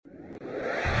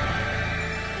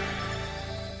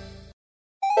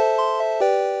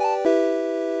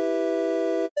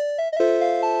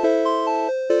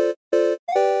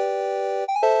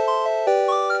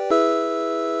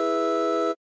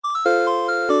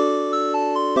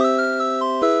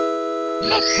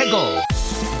Peggle.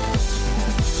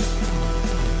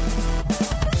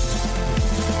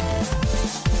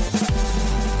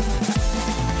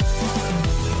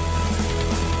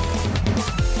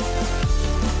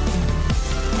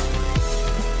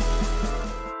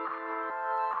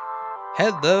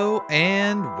 Hello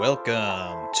and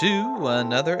welcome to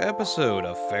another episode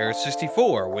of Ferret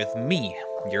 64 with me,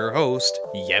 your host,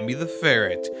 Yemi the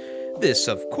Ferret. This,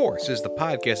 of course, is the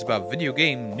podcast about video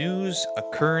game news,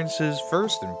 occurrences,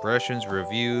 first impressions,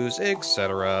 reviews,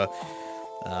 etc.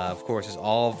 Of course, it's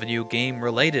all video game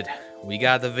related. We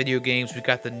got the video games, we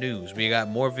got the news, we got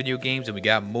more video games, and we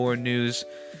got more news.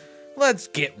 Let's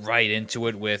get right into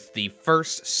it with the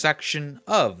first section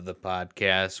of the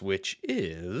podcast, which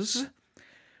is...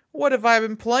 what have I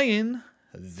been playing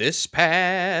this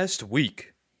past week?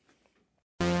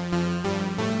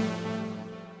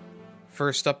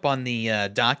 First up on the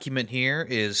document here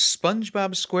is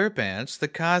SpongeBob SquarePants: The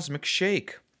Cosmic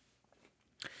Shake.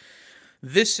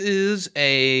 This is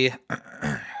a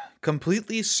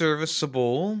completely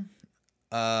serviceable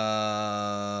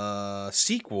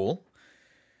sequel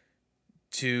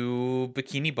to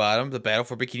Bikini Bottom, The Battle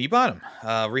for Bikini Bottom.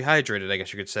 Rehydrated, I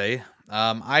guess you could say.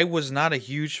 I was not a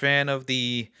huge fan of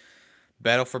the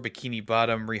Battle for Bikini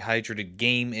Bottom Rehydrated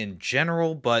game in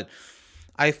general, but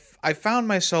I found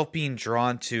myself being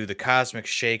drawn to the Cosmic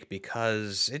Shake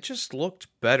because it just looked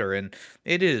better, and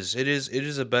it is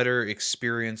a better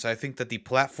experience. I think that the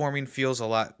platforming feels a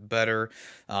lot better.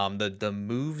 The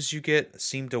moves you get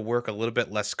seem to work a little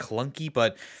bit less clunky,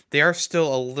 but they are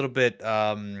still a little bit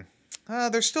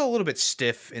they're still a little bit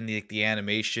stiff in the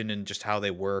animation and just how they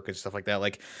work and stuff like that.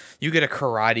 Like, you get a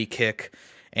karate kick,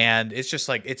 and it's just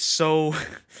like, it's so...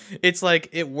 it's like,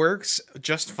 it works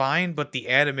just fine, but the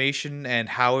animation and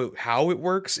how it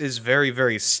works is very,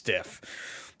 very stiff.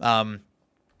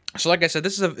 So like I said,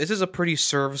 this is a pretty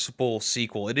serviceable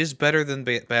sequel. It is better than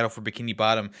Battle for Bikini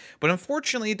Bottom, but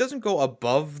unfortunately, it doesn't go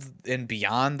above and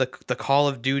beyond the Call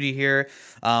of Duty here.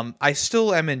 I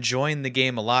still am enjoying the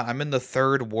game a lot. I'm in the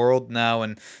third world now,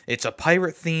 and it's a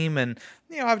pirate theme, and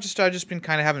I've just been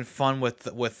kind of having fun with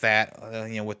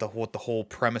that, with the whole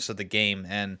premise of the game.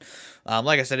 And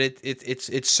like I said,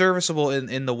 it's serviceable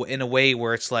in a way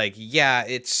where it's like, yeah,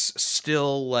 it's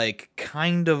still like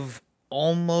kind of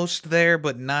almost there,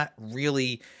 but not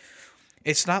really.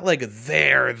 It's not like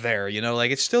there,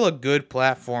 like, it's still a good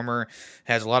platformer,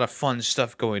 has a lot of fun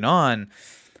stuff going on,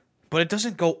 but it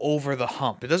doesn't go over the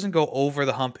hump. It doesn't go over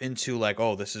the hump into like,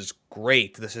 oh, this is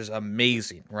great, this is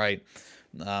amazing, right?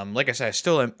 Like I said, I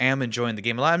still am enjoying the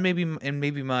game a lot, and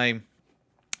maybe my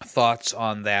thoughts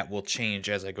on that will change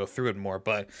as I go through it more,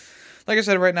 but like I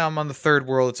said, right now I'm on the third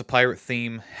world. It's a pirate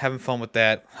theme. Having fun with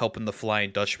that. Helping the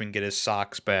Flying Dutchman get his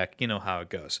socks back. You know how it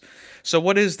goes. So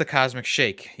what is the Cosmic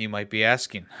Shake, you might be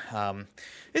asking?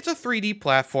 It's a 3D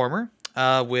platformer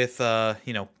with, a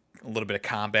little bit of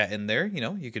combat in there.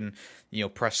 You can,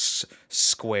 press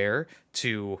square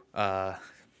to,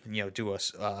 do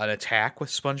an attack with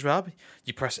SpongeBob.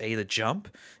 You press A to jump.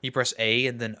 You press A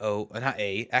and then O, not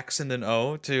A, X and then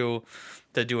O to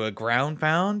do a ground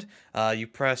pound. You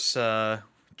press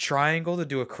triangle to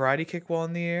do a karate kick while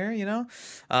in the air.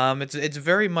 It's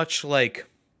very much like,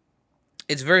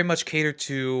 it's very much catered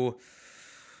to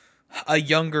a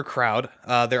younger crowd.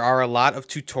 There are a lot of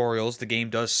tutorials. The game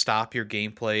does stop your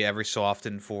gameplay every so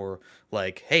often for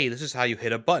like, hey, this is how you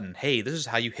hit a button. Hey, this is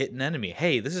how you hit an enemy.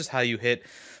 Hey, this is how you hit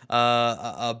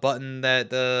a button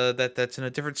that's in a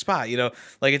different spot.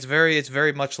 Like, it's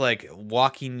very much like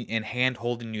walking and hand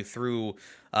holding you through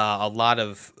a lot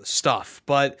of stuff.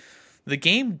 But the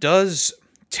game does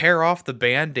tear off the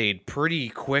band-aid pretty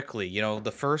quickly.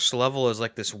 The first level is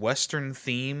like this Western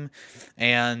theme,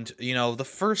 and the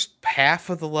first half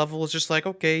of the level is just like,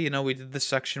 okay, we did this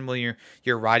section where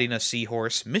you're riding a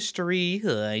seahorse. Mystery.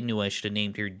 I knew I should have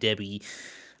named her Debbie.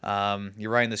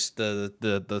 You're riding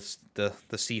the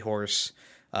seahorse,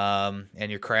 and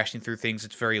you're crashing through things.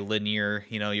 It's very linear.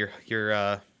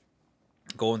 You're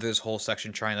going through this whole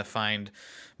section trying to find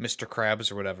Mr.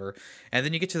 Krabs or whatever, and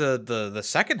then you get to the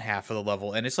second half of the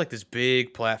level, and it's like this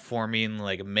big platforming,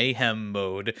 like, mayhem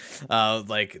mode.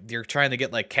 Like, you're trying to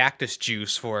get like cactus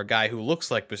juice for a guy who looks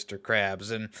like Mr.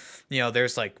 Krabs, and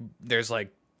there's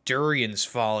durians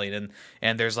falling,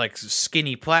 and there's like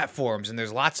skinny platforms, and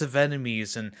there's lots of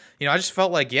enemies, and I just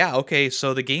felt like, yeah, okay,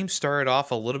 so the game started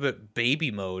off a little bit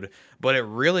baby mode, but it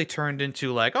really turned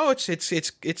into like, oh, it's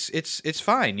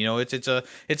fine, it's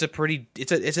a pretty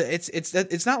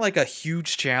it's not like a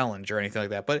huge challenge or anything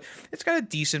like that, but it's got a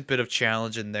decent bit of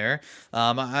challenge in there.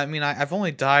 I mean, I've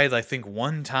only died, I think,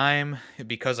 one time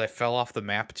because I fell off the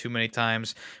map too many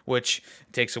times, which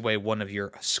takes away one of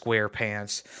your square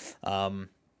pants. But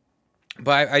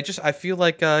I feel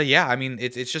like, yeah, I mean,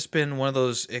 it's just been one of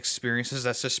those experiences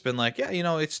that's just been like, yeah,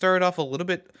 it started off a little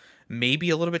bit, maybe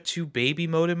a little bit too baby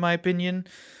mode in my opinion,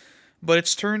 but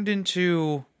it's turned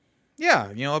into,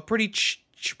 yeah, a pretty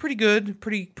good,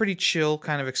 pretty chill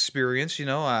kind of experience.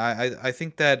 I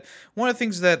think that one of the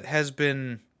things that has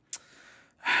been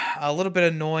a little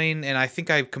bit annoying, and I think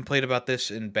I complained about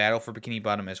this in Battle for Bikini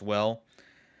Bottom as well,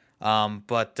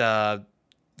 but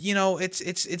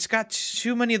it's got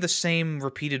too many of the same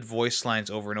repeated voice lines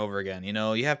over and over again.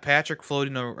 You have Patrick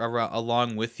floating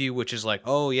along with you, which is like,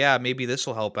 oh yeah, maybe this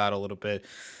will help out a little bit.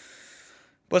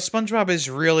 But SpongeBob is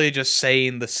really just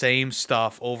saying the same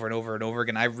stuff over and over and over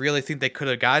again. I really think they could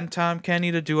have gotten Tom Kenny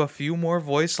to do a few more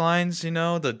voice lines,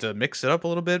 to mix it up a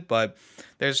little bit. But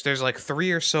there's like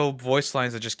 3 or so voice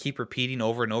lines that just keep repeating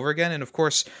over and over again. And of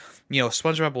course,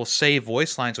 SpongeBob will say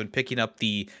voice lines when picking up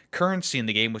the currency in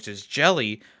the game, which is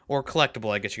jelly, or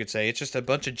collectible, I guess you could say. It's just a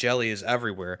bunch of jelly is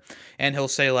everywhere. And he'll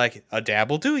say like, a dab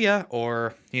will do ya,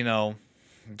 or,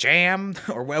 jam,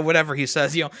 or whatever he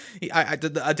says.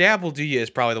 A dab will do ya is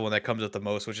probably the one that comes up the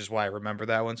most, which is why I remember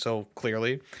that one so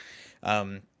clearly.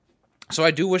 So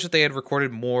I do wish that they had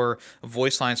recorded more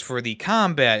voice lines for the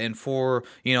combat and for,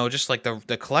 just like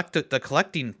the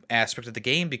collecting aspect of the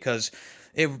game, because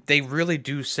they really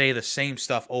do say the same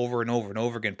stuff over and over and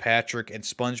over again. Patrick and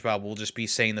SpongeBob will just be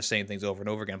saying the same things over and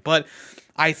over again. But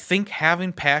I think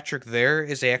having Patrick there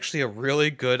is actually a really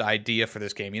good idea for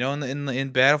this game. In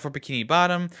Battle for Bikini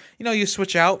Bottom, you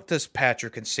switch out to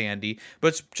Patrick and Sandy, but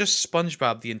it's just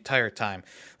SpongeBob the entire time.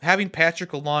 Having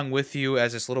Patrick along with you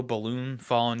as this little balloon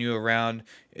following you around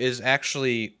is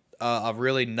actually a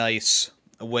really nice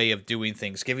way of doing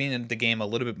things, giving the game a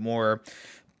little bit more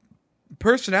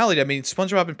personality. I mean,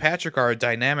 SpongeBob and Patrick are a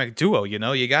dynamic duo. You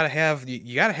gotta have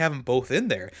them both in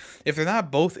there. If they're not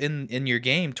both in your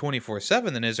game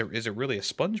 24/7, then is it really a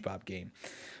SpongeBob game?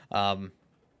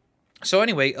 So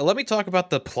anyway, let me talk about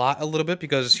the plot a little bit,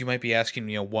 because you might be asking,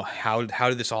 how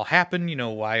did this all happen?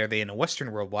 Why are they in a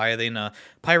Western world? Why are they in a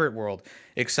pirate world,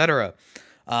 etc.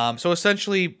 So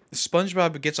essentially,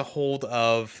 SpongeBob gets a hold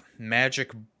of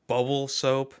magic bubble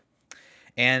soap,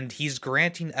 and he's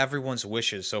granting everyone's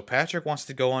wishes. So Patrick wants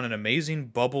to go on an amazing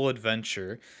bubble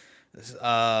adventure.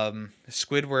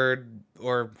 Squidward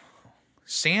or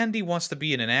Sandy wants to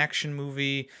be in an action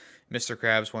movie. Mr.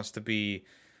 Krabs wants to be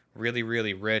really,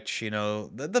 really rich.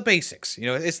 The basics.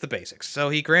 It's the basics. So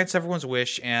he grants everyone's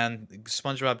wish, and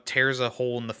SpongeBob tears a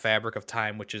hole in the fabric of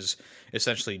time, which is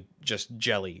essentially just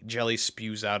jelly. Jelly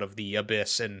spews out of the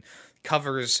abyss and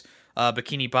covers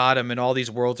Bikini Bottom, and all these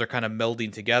worlds are kind of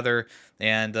melding together,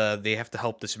 and they have to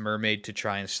help this mermaid to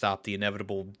try and stop the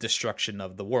inevitable destruction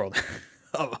of the world.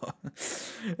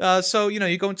 So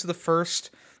you go into the first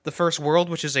world,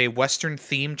 which is a Western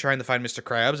theme, trying to find Mr.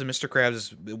 Krabs, and Mr.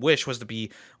 Krabs' wish was to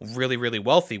be really, really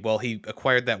wealthy. Well, he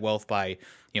acquired that wealth by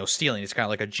stealing. It's kind of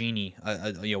like a genie,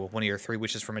 one of your 3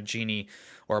 wishes from a genie,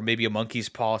 or maybe a monkey's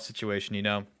paw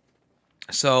situation.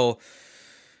 So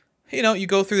you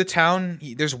go through the town.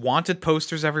 There's wanted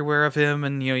posters everywhere of him,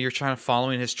 and you're trying to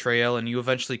following his trail, and you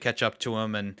eventually catch up to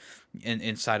him, and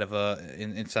inside of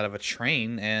a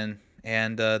train, and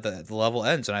the level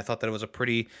ends. And I thought that it was a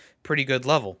pretty good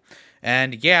level.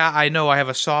 And yeah, I know I have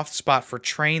a soft spot for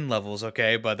train levels,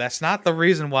 okay, but that's not the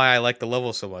reason why I like the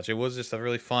level so much. It was just a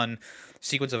really fun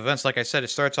sequence of events. Like I said, it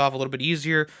starts off a little bit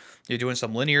easier. You're doing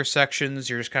some linear sections.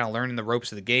 You're just kind of learning the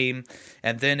ropes of the game,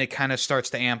 and then it kind of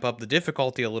starts to amp up the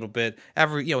difficulty a little bit.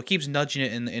 It keeps nudging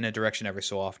it in a direction every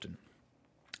so often.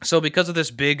 So because of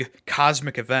this big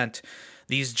cosmic event,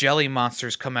 these jelly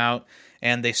monsters come out,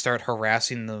 and they start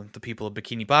harassing the people of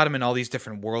Bikini Bottom and all these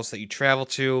different worlds that you travel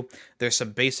to. There's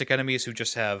some basic enemies who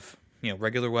just have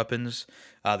regular weapons.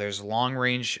 There's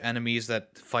long-range enemies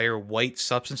that fire white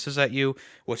substances at you,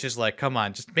 which is like, come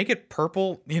on, just make it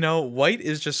purple. White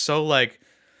is just so like,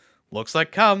 looks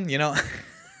like cum.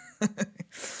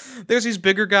 There's these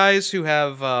bigger guys who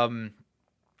have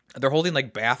they're holding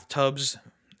like bathtubs,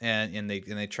 and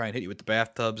they try and hit you with the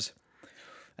bathtubs.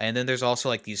 And then there's also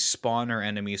like these spawner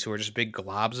enemies who are just big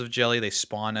globs of jelly. They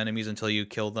spawn enemies until you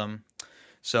kill them.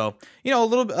 So, a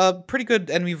little pretty good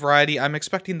enemy variety. I'm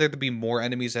expecting there to be more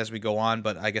enemies as we go on,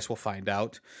 but I guess we'll find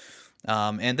out.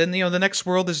 And then, the next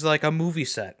world is like a movie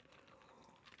set.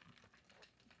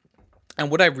 And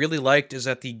what I really liked is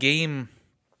that the game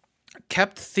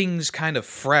kept things kind of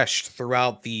fresh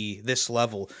throughout this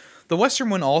level. The Western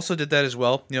one also did that as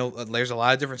well. There's a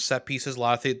lot of different set pieces, a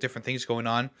lot of different things going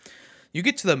on. You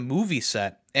get to the movie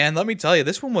set, and let me tell you,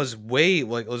 this one was way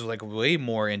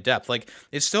more in depth. Like,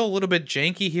 it's still a little bit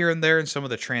janky here and there in some of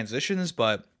the transitions,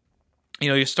 but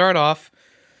you start off,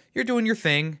 you're doing your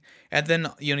thing, and then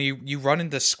you run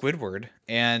into Squidward,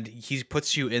 and he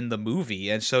puts you in the movie,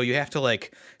 and so you have to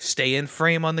like stay in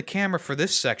frame on the camera for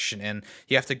this section, and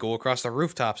you have to go across the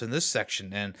rooftops in this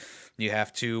section, and you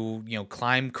have to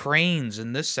climb cranes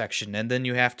in this section, and then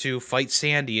you have to fight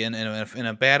Sandy in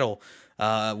a battle.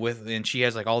 And she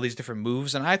has like all these different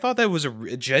moves, and I thought that was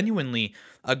genuinely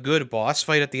a good boss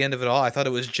fight at the end of it all. I thought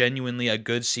it was genuinely a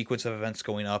good sequence of events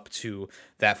going up to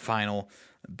that final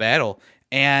battle.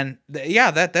 And yeah,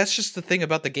 that's just the thing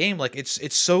about the game. Like,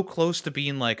 it's so close to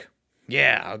being like,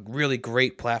 yeah, a really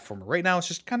great platformer. Right now, it's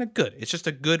just kind of good. It's just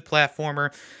a good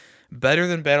platformer, better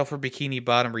than Battle for Bikini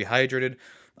Bottom Rehydrated.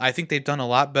 I think they've done a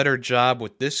lot better job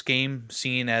with this game,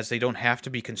 seeing as they don't have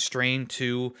to be constrained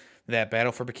to that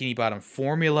Battle for Bikini Bottom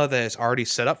formula that is already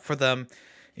set up for them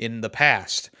in the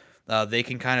past. They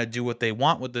can kind of do what they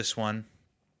want with this one,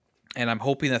 and I'm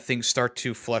hoping that things start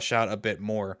to flesh out a bit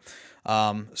more.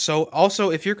 So also,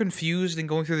 if you're confused in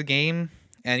going through the game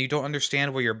and you don't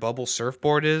understand where your bubble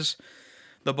surfboard is,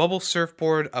 the bubble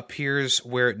surfboard appears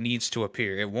where it needs to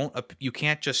appear. It won't. You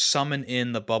can't just summon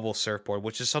in the bubble surfboard,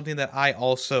 which is something that I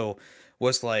also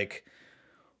was like,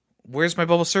 where's my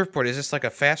bubble surfboard? Is this like a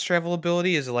fast travel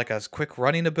ability? Is it like a quick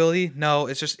running ability? No,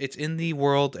 it's in the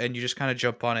world, and you just kind of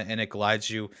jump on it and it glides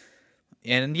you.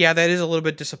 And yeah, that is a little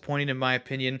bit disappointing in my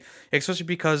opinion, especially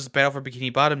because Battle for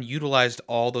Bikini Bottom utilized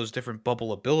all those different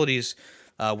bubble abilities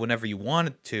whenever you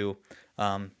wanted to.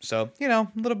 So, a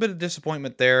little bit of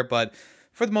disappointment there, but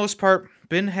for the most part,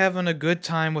 been having a good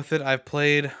time with it. I've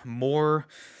played more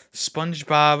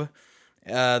SpongeBob,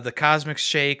 the Cosmic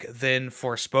Shake than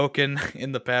Forspoken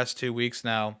in the past 2 weeks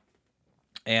now.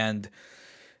 And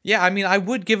yeah, I mean, I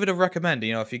would give it a recommend.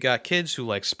 If you got kids who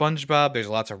like SpongeBob, there's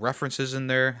lots of references in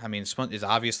there. I mean, it's a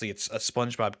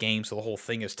SpongeBob game, so the whole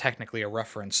thing is technically a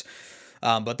reference.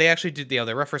 But they actually did,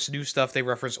 they reference new stuff, they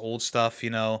reference old stuff.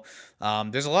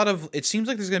 There's a lot of. It seems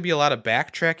like there's going to be a lot of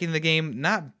backtracking in the game.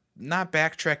 Not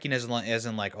backtracking as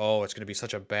in like, oh, it's going to be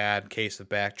such a bad case of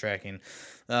backtracking,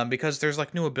 because there's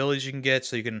like new abilities you can get,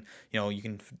 so you can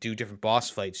do different boss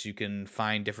fights, you can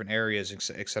find different areas,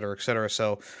 etc., etc.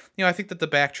 So I think that the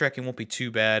backtracking won't be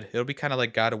too bad. It'll be kind of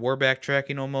like God of War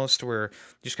backtracking almost, where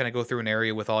you just kind of go through an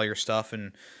area with all your stuff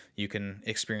and you can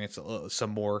experience some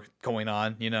more going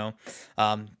on.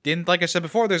 Then, like I said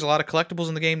before, there's a lot of collectibles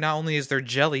in the game. Not only is there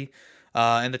jelly.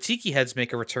 And the tiki heads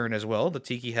make a return as well. The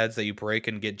tiki heads that you break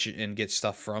and get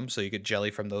stuff from, so you get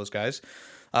jelly from those guys.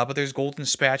 But there's golden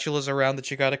spatulas around that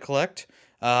you got to collect.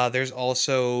 There's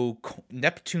also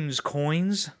Neptune's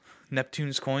coins.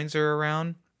 Neptune's coins are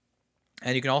around,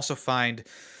 and you can also find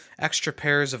extra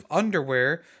pairs of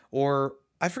underwear, or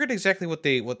I forget exactly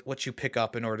what you pick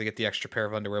up in order to get the extra pair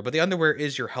of underwear. But the underwear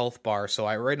is your health bar. So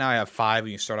right now I have 5,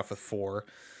 and you start off with 4.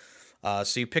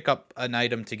 So you pick up an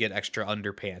item to get extra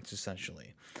underpants,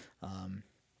 essentially.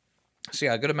 So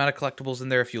yeah, a good amount of collectibles in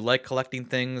there. If you like collecting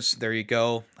things, there you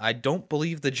go. I don't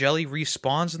believe the jelly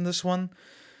respawns in this one,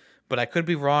 but I could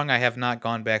be wrong. I have not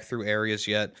gone back through areas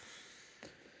yet.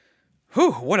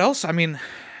 Whew, what else? I mean,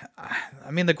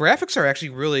 the graphics are actually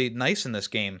really nice in this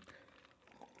game.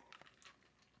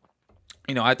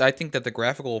 I think that the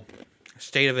graphical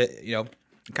state of it,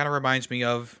 kind of reminds me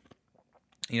of,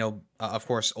 of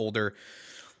course, older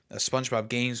SpongeBob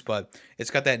games, but it's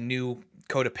got that new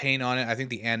coat of paint on it. I think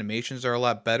the animations are a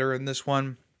lot better in this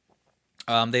one.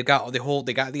 They got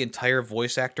the entire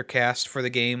voice actor cast for the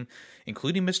game,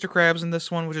 including Mr. Krabs in this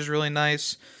one, which is really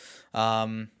nice.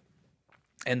 And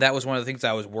that was one of the things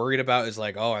I was worried about, is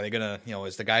like, oh, are they gonna,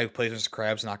 is the guy who plays Mr.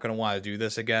 Krabs not gonna want to do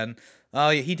this again? Oh,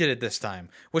 yeah, he did it this time,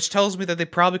 which tells me that they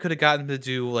probably could have gotten to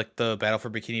do like the Battle for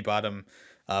Bikini Bottom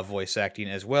voice acting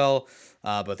as well,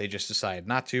 but they just decided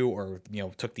not to, or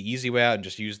took the easy way out and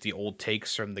just used the old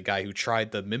takes from the guy who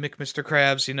tried to mimic Mr.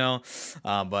 Krabs,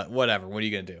 but whatever, what are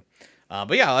you gonna do?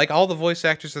 But yeah, like, all the voice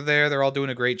actors are there, they're all doing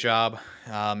a great job,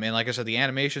 and like I said, the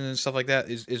animation and stuff like that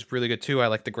is really good too. I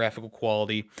like the graphical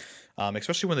quality,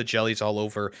 especially when the jelly's all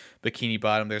over Bikini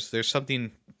Bottom. There's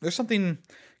something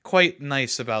quite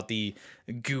nice about the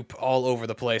goop all over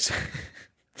the place.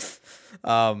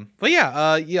 But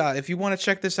yeah, yeah, if you want to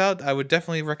check this out, I would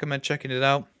definitely recommend checking it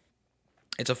out.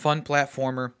 It's a fun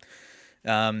platformer.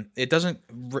 It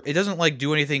doesn't like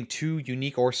do anything too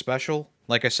unique or special.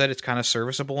 Like I said, it's kind of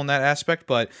serviceable in that aspect,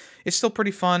 but it's still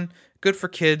pretty fun. Good for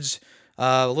kids.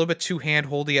 A little bit too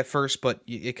hand-holdy at first, but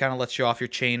it kind of lets you off your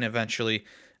chain eventually.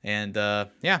 And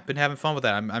yeah, been having fun with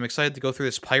that. I'm excited to go through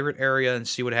this pirate area and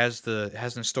see what it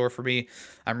has in store for me.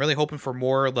 I'm really hoping for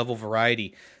more level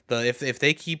variety. If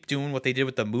they keep doing what they did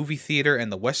with the movie theater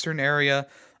and the western area,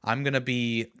 I'm gonna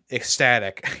be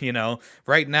ecstatic.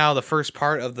 Right now the first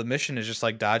part of the mission is just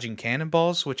like dodging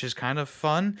cannonballs, which is kind of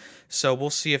fun. So we'll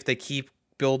see if they keep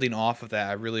building off of that.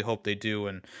 I really hope they do,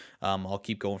 and I'll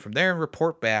keep going from there and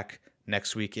report back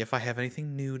next week if I have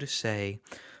anything new to say.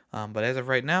 But as of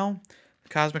right now,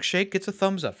 Cosmic Shake gets a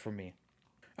thumbs up from me.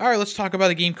 All right, let's talk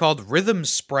about a game called Rhythm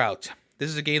Sprout. This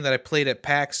is a game that I played at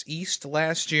PAX East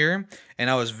last year, and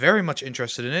I was very much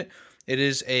interested in it.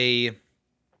 It's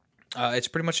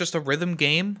pretty much just a rhythm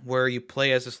game where you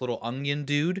play as this little onion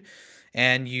dude,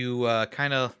 and you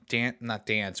kind of not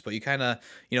dance, but you kind of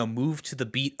move to the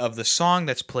beat of the song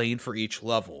that's playing for each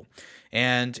level.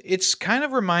 And it's kind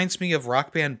of reminds me of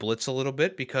Rock Band Blitz a little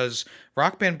bit, because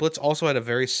Rock Band Blitz also had a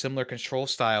very similar control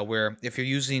style where if you're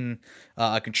using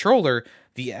a controller,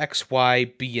 the X,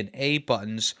 Y, B, and A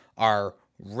buttons are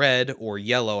red or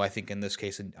yellow. I think in this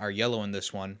case are yellow in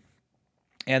this one,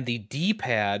 and the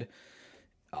D-pad,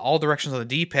 all directions on the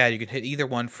D-pad, you can hit either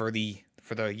one for the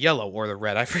yellow or the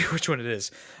red. I forget which one it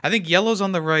is. I think yellow's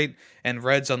on the right and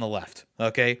red's on the left.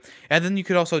 Okay, and then you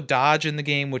could also dodge in the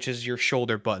game, which is your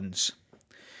shoulder buttons.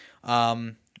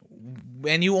 And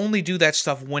you only do that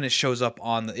stuff when it shows up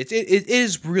on the. It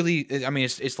is really. I mean,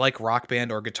 it's like Rock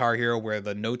Band or Guitar Hero, where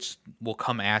the notes will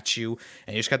come at you,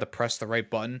 and you just got to press the right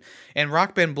button. And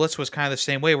Rock Band Blitz was kind of the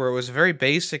same way, where it was very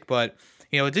basic, but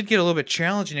it did get a little bit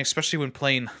challenging, especially when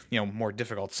playing, more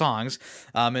difficult songs.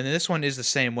 And this one is the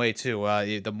same way too.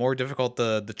 The more difficult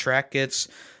the track gets,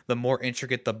 the more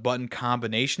intricate the button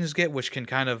combinations get, which can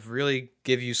kind of really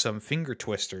give you some finger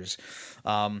twisters.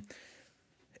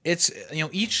 It's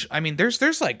each. I mean, there's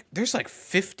like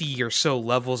 50 or so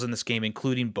levels in this game,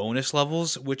 including bonus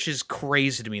levels, which is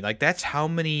crazy to me. Like, that's how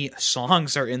many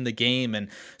songs are in the game, and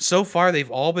so far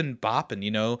they've all been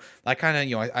bopping. I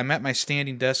kind of I'm at my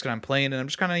standing desk and I'm playing, and I'm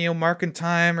just kind of marking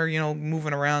time or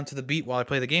moving around to the beat while I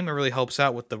play the game. It really helps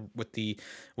out with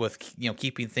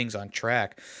keeping things on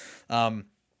track.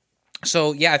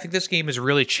 So yeah, I think this game is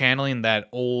really channeling that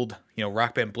old,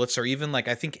 Rock Band Blitz, or even like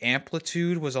I think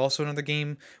Amplitude was also another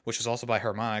game, which was also by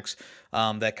Harmonix,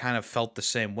 that kind of felt the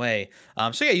same way.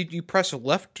 So yeah, you press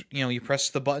left, you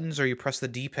press the buttons or you press the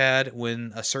D-pad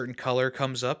when a certain color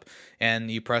comes up,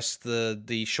 and you press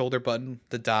the shoulder button,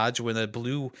 the dodge, when a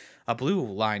blue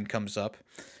line comes up.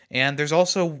 And there's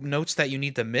also notes that you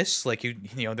need to miss, like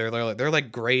they're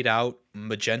like grayed out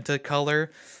magenta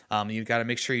color. You got to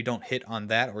make sure you don't hit on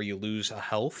that or you lose a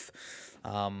health.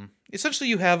 Essentially,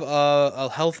 you have a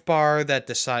health bar that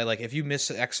decide, like, if you miss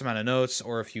X amount of notes,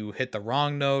 or if you hit the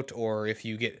wrong note, or if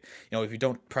you get, if you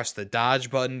don't press the dodge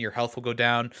button, your health will go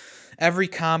down. Every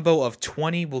combo of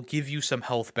 20 will give you some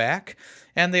health back,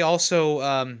 and they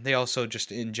also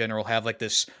just in general have like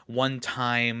this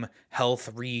one-time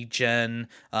health regen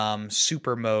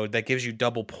super mode that gives you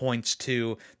double points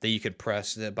too, that you can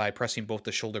press by pressing both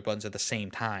the shoulder buttons at the same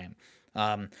time.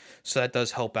 So that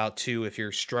does help out too if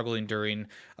you're struggling during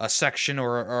a section,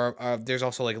 or there's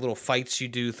also like little fights you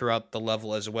do throughout the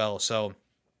level as well. So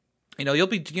you'll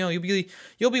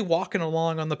be walking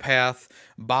along on the path,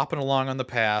 bopping along on the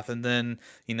path, and then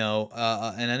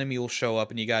an enemy will show up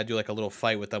and you gotta do like a little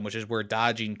fight with them, which is where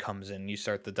dodging comes in. You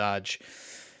start to dodge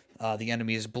the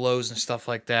enemy's blows and stuff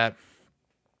like that.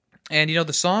 And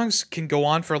the songs can go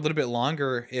on for a little bit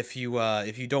longer if you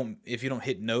don't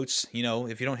hit notes.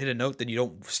 If you don't hit a note, then you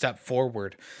don't step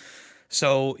forward.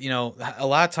 So a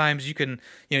lot of times you can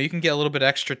get a little bit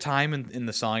extra time in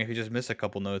the song if you just miss a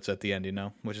couple notes at the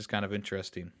end. Which is kind of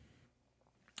interesting.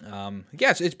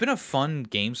 Yeah, it's been a fun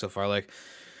game so far. Like,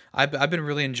 I've been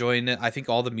really enjoying it. I think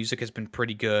all the music has been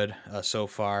pretty good so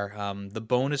far. The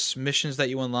bonus missions that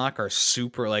you unlock are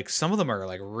super. Like, some of them are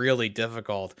like really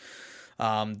difficult.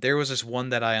 There was this one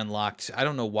that I unlocked. I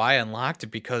don't know why I unlocked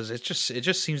it, because it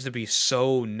just seems to be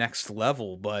so next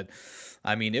level. But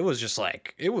I mean, it was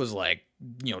like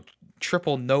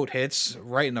triple note hits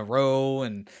right in a row,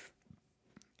 and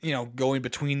going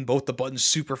between both the buttons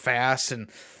super fast, and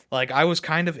Like I was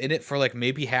kind of in it for like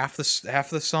maybe half the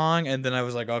song, and then I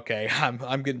was like, okay,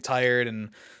 I'm getting tired, and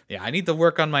yeah, I need to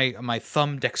work on my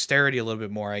thumb dexterity a little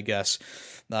bit more, I guess.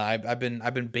 I've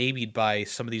been babied by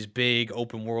some of these big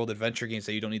open world adventure games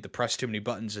that you don't need to press too many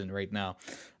buttons in right now.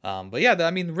 But yeah,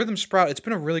 I mean, Rhythm Sprout, it's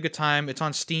been a really good time. It's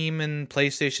on Steam and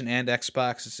PlayStation and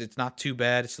Xbox. It's not too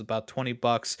bad. It's about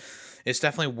 $20. It's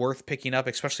definitely worth picking up,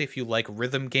 especially if you like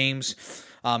rhythm games.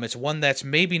 It's one that's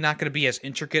maybe not going to be as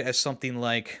intricate as something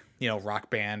like, Rock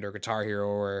Band or Guitar Hero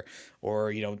or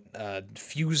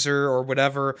Fuser or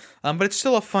whatever. But it's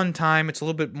still a fun time. It's a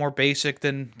little bit more basic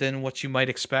than what you might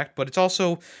expect, but it's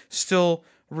also still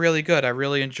really good. I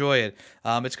really enjoy it.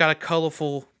 It's got a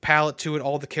colorful palette to it.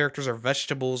 All the characters are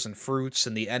vegetables and fruits,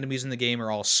 and the enemies in the game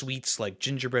are all sweets like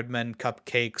gingerbread men,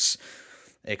 cupcakes,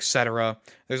 etc.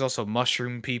 There's also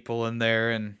mushroom people in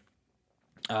there, and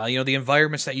the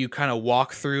environments that you kind of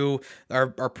walk through are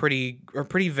pretty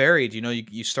varied.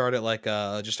 You start at like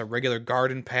just a regular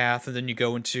garden path, and then you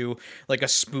go into like a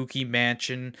spooky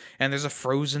mansion, and there's a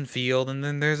frozen field, and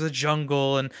then there's a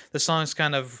jungle, and the songs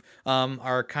kind of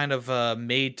are kind of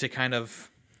made to kind of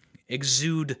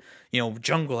exude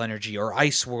jungle energy or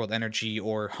ice world energy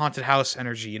or haunted house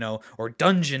energy, or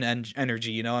dungeon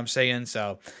energy, what I'm saying.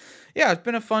 So yeah, it's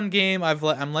been a fun game.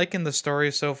 I'm liking the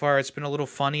story so far. It's been a little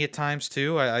funny at times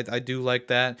too. I do like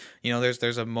that.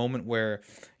 There's a moment where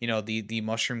the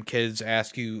mushroom kids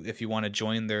ask you if you want to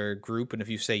join their group, and if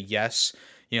you say yes,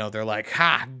 they're like,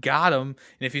 "Ha, got him."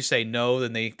 And if you say no,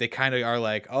 then they kind of are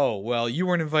like, "Oh, well, you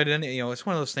weren't invited in." It's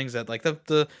one of those things that like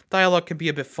the dialogue can be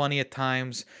a bit funny at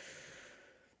times.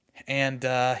 And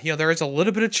there is a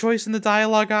little bit of choice in the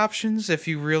dialogue options if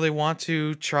you really want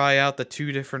to try out the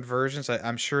two different versions.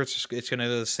 I'm sure it's gonna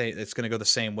go the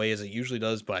same way as it usually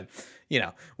does, but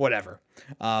whatever.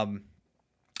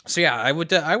 So yeah, I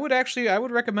would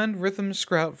recommend Rhythm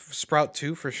Sprout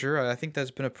 2 for sure. I think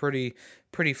that's been a pretty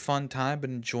fun time.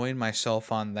 Been enjoying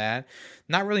myself on that.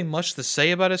 Not really much to say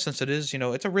about it since it is,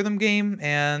 it's a rhythm game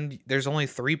and there's only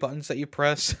 3 buttons that you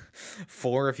press.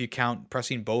 4 if you count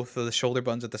pressing both of the shoulder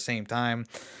buttons at the same time.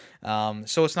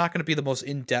 So it's not going to be the most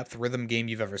in-depth rhythm game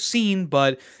you've ever seen,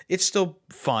 but it's still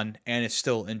fun and it's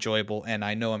still enjoyable. And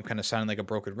I know I'm kind of sounding like a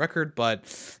broken record, but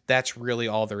that's really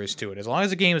all there is to it. As long as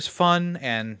the game is fun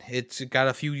and it's got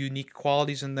a few unique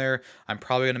qualities in there, I'm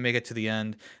probably going to make it to the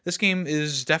end. This game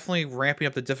is definitely ramping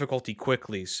up the difficulty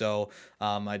quickly, so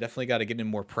I definitely got to get in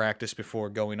more practice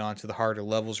before going on to the harder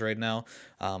levels right now.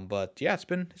 But yeah, it's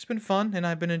been fun and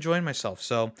I've been enjoying myself.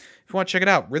 So if you want to check it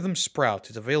out, Rhythm Sprout,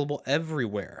 it's available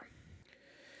everywhere.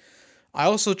 I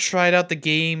also tried out the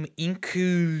game Ink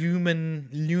Lunati,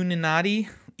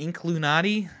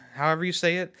 however you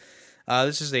say it.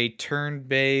 This is a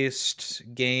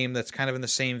turn-based game that's kind of in the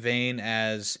same vein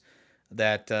as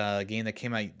that game that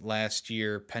came out last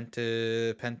year,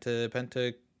 Penta.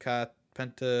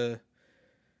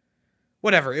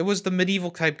 Whatever. It was the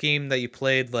medieval type game that you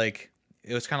played like.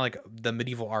 It was kind of like the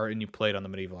medieval art, and you played on the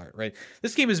medieval art, right?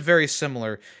 This game is very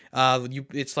similar.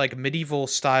 It's like medieval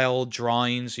style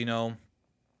drawings,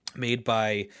 made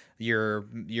by your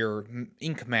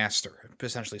ink master,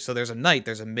 essentially. So there's a knight,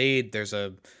 there's a maid, there's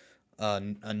a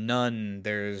nun,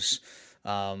 there's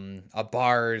a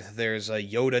bard, there's a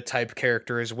Yoda type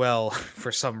character as well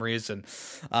for some reason.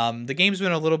 The game's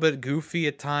been a little bit goofy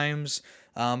at times,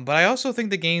 but I also think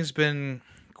the game's been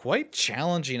quite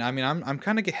challenging. I mean, I'm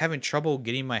kind of having trouble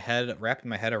wrapping my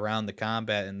head around the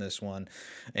combat in this one,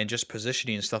 and just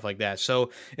positioning and stuff like that. So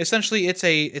essentially, it's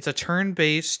a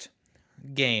turn-based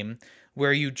game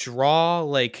where you draw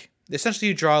like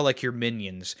your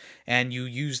minions, and you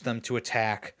use them to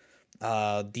attack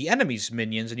the enemy's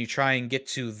minions, and you try and get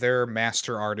to their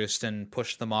master artist and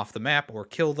push them off the map or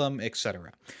kill them,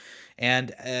 etc.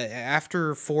 And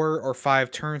after 4 or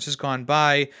 5 turns has gone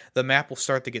by, the map will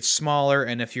start to get smaller,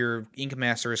 and if your Ink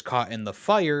Master is caught in the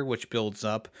fire, which builds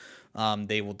up,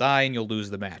 they will die and you'll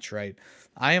lose the match, right?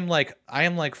 I am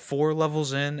like 4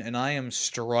 levels in, and I am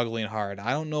struggling hard.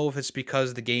 I don't know if it's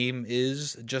because the game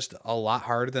is just a lot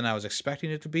harder than I was expecting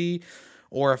it to be,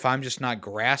 or if I'm just not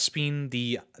grasping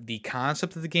the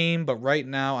concept of the game. But right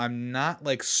now, I'm not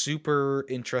like super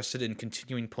interested in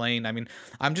continuing playing. I mean,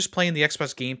 I'm just playing the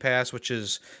Xbox Game Pass, which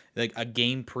is like a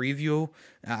game preview.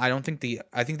 I think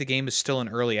the game is still in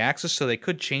early access, so they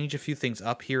could change a few things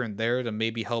up here and there to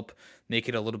maybe help make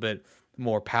it a little bit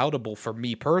more palatable for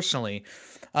me personally.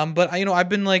 But I've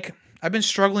been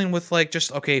struggling with like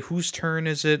just, okay, whose turn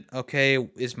is it? Okay,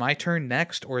 is my turn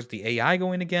next, or is the AI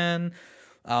going again?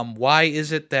 Why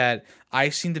is it that I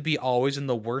seem to be always in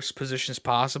the worst positions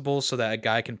possible so that a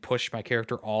guy can push my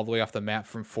character all the way off the map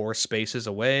from 4 spaces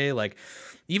away? Like,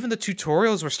 even the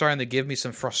tutorials were starting to give me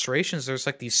some frustrations. There's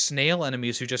like these snail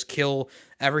enemies who just kill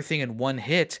everything in one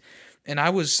hit. And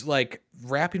I was like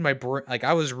wrapping my brain, like,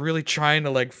 I was really trying to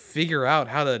like figure out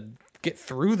how to get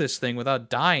through this thing without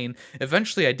dying.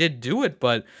 Eventually, I did do it,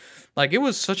 but like, it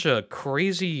was such a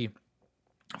crazy,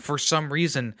 for some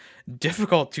reason,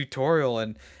 difficult tutorial,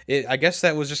 and I guess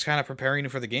that was just kind of preparing you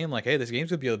for the game, like, hey, this game's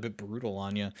gonna be a bit brutal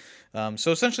on you.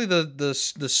 So essentially the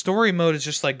story mode is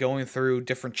just like going through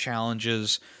different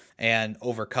challenges and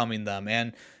overcoming them.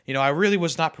 And I really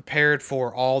was not prepared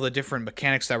for all the different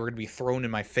mechanics that were going to be thrown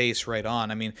in my face right on.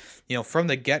 I mean, from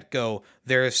the get-go,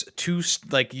 there's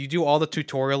like, you do all the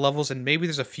tutorial levels, and maybe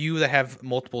there's a few that have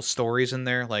multiple stories in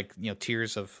there, like,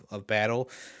 tiers of battle.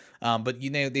 But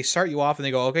they start you off and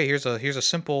they go, okay, here's a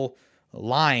simple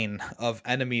line of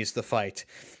enemies to fight,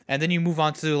 and then you move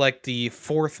on to like the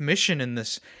fourth mission in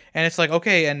this, and it's like,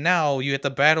 okay, and now you have to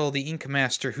battle the Ink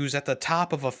Master, who's at the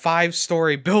top of a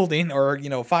 5-story building, or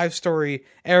 5-story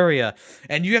area,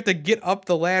 and you have to get up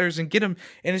the ladders and get him,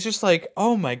 and it's just like,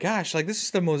 oh my gosh, like, this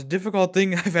is the most difficult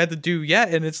thing I've had to do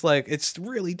yet, and it's like, it's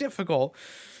really difficult.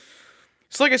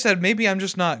 So like I said, maybe I'm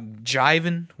just not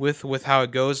jiving with how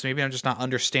it goes. Maybe I'm just not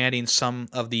understanding some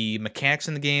of the mechanics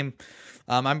in the game.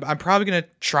 I'm probably gonna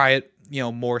try it,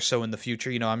 more so in the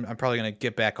future. I'm probably gonna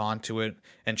get back onto it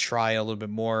and try a little bit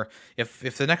more. If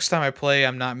the next time I play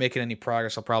I'm not making any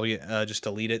progress, I'll probably just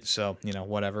delete it. So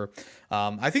whatever.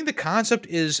 I think the concept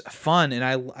is fun, and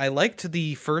I liked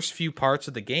the first few parts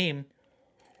of the game.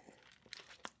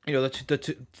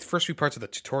 The first few parts of the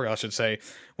tutorial, I should say,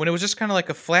 when it was just kind of like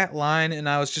a flat line, and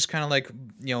I was just kind of like,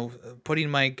 putting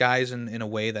my guys in a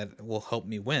way that will help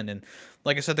me win. And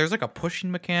like I said, there's like a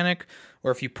pushing mechanic, or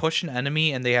if you push an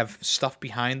enemy and they have stuff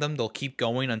behind them, they'll keep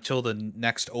going until the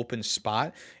next open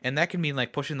spot, and that can mean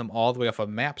like pushing them all the way off a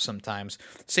map sometimes.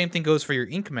 Same thing goes for your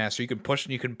Ink Master. You can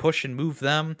push and move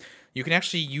them. You can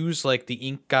actually use like the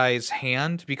ink guy's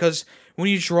hand, because when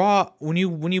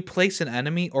you place an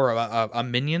enemy or a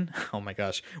minion, oh my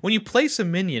gosh, when you place a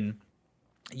minion,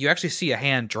 you actually see a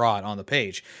hand draw it on the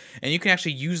page, and you can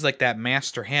actually use like that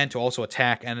master hand to also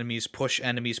attack enemies, push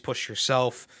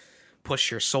yourself, push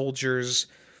your soldiers.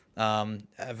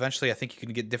 Eventually I think you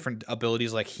can get different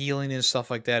abilities like healing and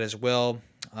stuff like that as well.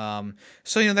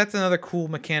 So that's another cool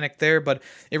mechanic there, but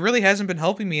it really hasn't been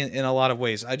helping me in a lot of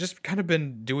ways. I just kind of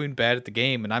been doing bad at the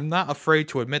game, and I'm not afraid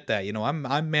to admit that. I'm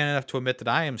man enough to admit that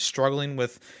I am struggling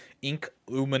with Ink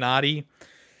Illuminati,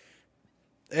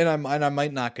 and I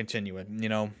might not continue it.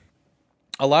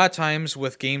 A lot of times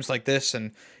with games like this,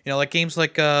 and like games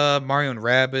like Mario and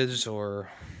Rabbids, or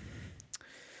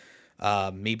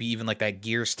maybe even like that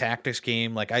Gears Tactics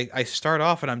game, like I start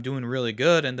off and I'm doing really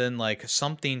good, and then like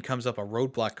something comes up, a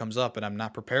roadblock comes up, and I'm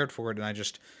not prepared for it, and I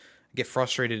just get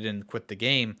frustrated and quit the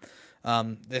game.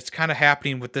 It's kind of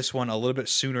happening with this one a little bit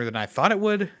sooner than I thought it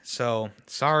would, so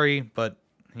sorry, but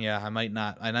yeah, I might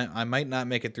not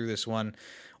make it through this one,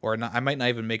 or not, I might not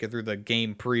even make it through the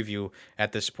game preview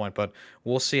at this point, but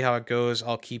we'll see how it goes.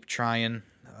 I'll keep trying.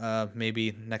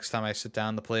 Maybe next time I sit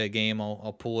down to play a game,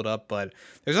 I'll pull it up. But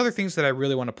there's other things that I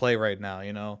really want to play right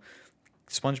now.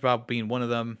 SpongeBob being one of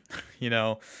them.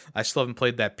 I still haven't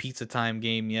played that Pizza Time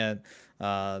game yet.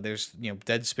 There's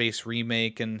Dead Space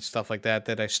remake and stuff like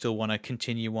that I still want to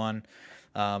continue on.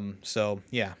 So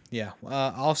yeah.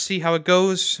 I'll see how it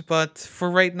goes. But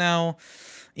for right now,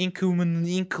 Ink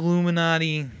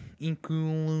Illuminati,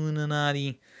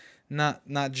 not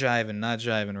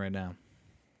jiving right now.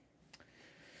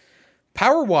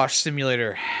 Power Wash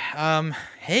Simulator.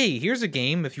 Hey, here's a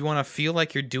game if you want to feel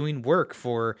like you're doing work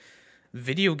for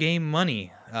video game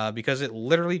money, because it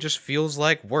literally just feels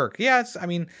like work. Yeah,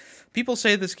 people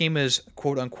say this game is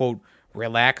quote-unquote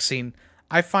relaxing.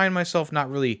 I find myself not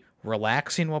really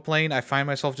relaxing while playing. I find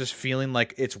myself just feeling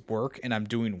like it's work, and I'm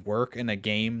doing work in a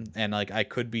game, and like I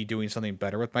could be doing something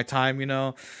better with my time,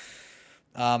 a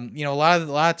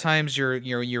lot of times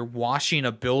you're washing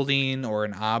a building or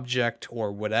an object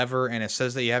or whatever, and it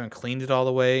says that you haven't cleaned it all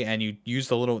the way, and you use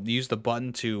the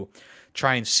button to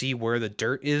try and see where the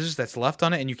dirt is that's left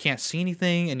on it, and you can't see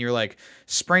anything, and you're like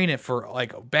spraying it for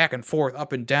like back and forth,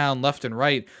 up and down, left and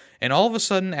right, and all of a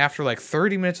sudden after like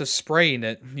 30 minutes of spraying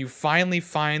it, you finally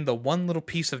find the one little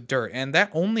piece of dirt, and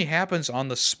that only happens on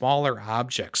the smaller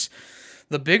objects.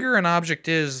 The bigger an object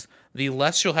is, the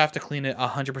less you'll have to clean it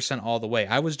 100% all the way.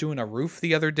 I was doing a roof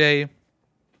the other day.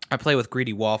 I play with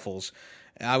Greedy Waffles,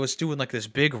 I was doing like this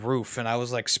big roof, and I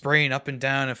was like spraying up and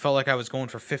down. It felt like I was going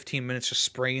for 15 minutes just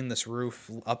spraying this roof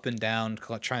up and down,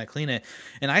 trying to clean it.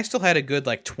 And I still had a good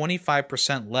like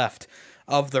 25% left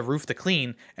of the roof to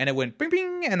clean, and it went bing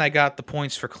bing, and I got the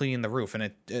points for cleaning the roof, and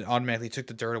it automatically took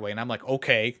the dirt away. And I'm like,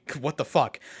 okay, what the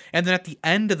fuck? And then at the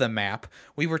end of the map,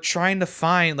 we were trying to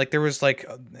find, like, there was like,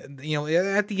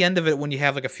 at the end of it, when you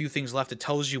have like a few things left, it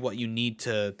tells you what you need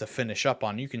to finish up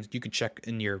on. You can check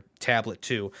in your tablet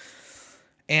too.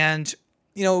 And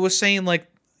it was saying like,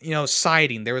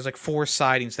 siding. There was like 4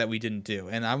 sidings that we didn't do,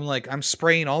 and I'm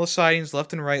spraying all the sidings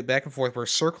left and right, back and forth. We're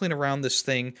circling around this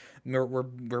thing. We're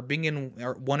bringing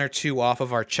 1 or 2 off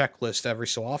of our checklist every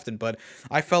so often, but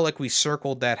I felt like we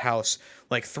circled that house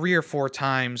like 3 or 4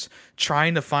 times,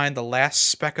 trying to find the last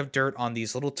speck of dirt on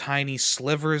these little tiny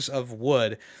slivers of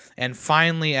wood. And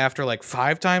finally, after like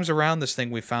 5 times around this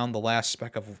thing, we found the last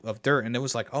speck of dirt, and it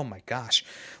was like, oh my gosh,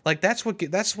 like that's what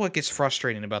gets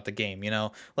frustrating about the game,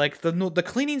 like the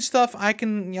cleaning stuff. I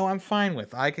can, I'm fine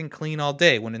with. I can clean all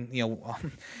day when,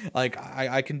 like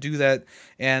I can do that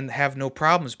and have no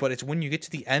problems. But it's when you get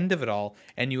to the end of it all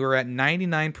and you are at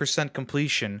 99%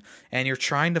 completion and you're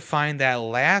trying to find that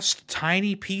last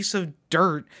tiny piece of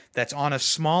dirt that's on a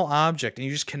small object, and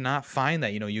you just cannot find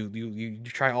that. You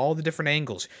try all the different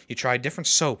angles, you try different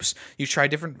soaps, you try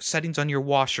different settings on your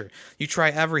washer, you try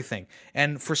everything,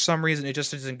 and for some reason it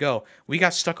just doesn't go. We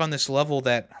got stuck on this level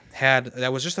that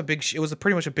was just a big it was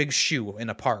pretty much a big shoe in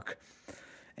a park,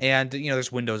 and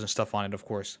there's windows and stuff on it, of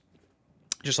course,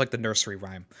 just like the nursery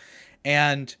rhyme.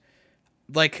 And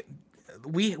like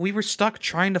we were stuck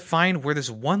trying to find where this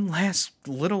one last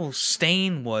little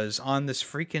stain was on this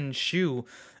freaking shoe,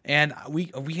 and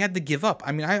we had to give up.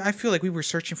 I mean, I feel like we were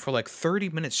searching for like 30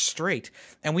 minutes straight,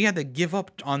 and we had to give up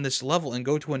on this level and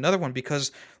go to another one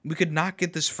because we could not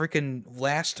get this freaking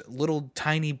last little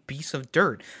tiny piece of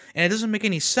dirt. And it doesn't make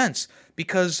any sense,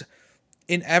 because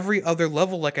in every other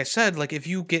level, like I said, like if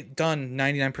you get done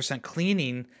 99%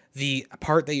 cleaning the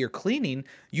part that you're cleaning,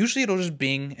 usually it'll just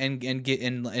bing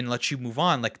and let you move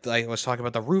on. Like I was talking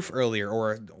about the roof earlier,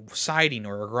 or siding,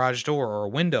 or a garage door, or a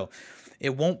window.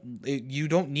 You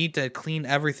don't need to clean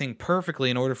everything perfectly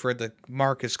in order for it to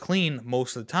mark as clean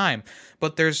most of the time.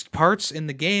 But there's parts in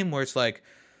the game where it's like,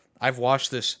 I've washed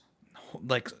this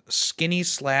like skinny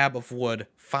slab of wood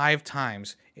 5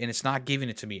 times and it's not giving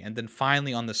it to me. And then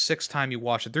finally on the 6th time you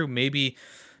wash it through, maybe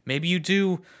you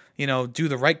do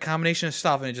the right combination of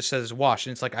stuff, and it just says wash.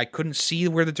 And it's like, I couldn't see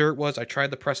where the dirt was. I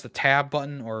tried to press the tab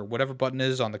button or whatever button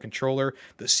is on the controller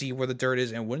to see where the dirt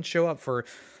is, and it wouldn't show up for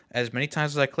as many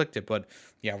times as I clicked it. But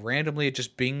yeah, randomly it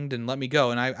just binged and let me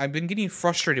go. And I've been getting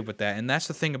frustrated with that. And that's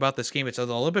the thing about this game. It's a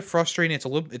little bit frustrating.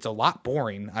 It's a lot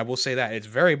boring. I will say that. It's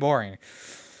very boring.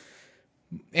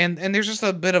 And there's just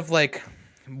a bit of like,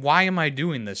 why am I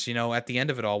doing this, at the end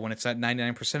of it all, when it's at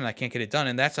 99% and I can't get it done?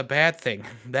 And that's a bad thing.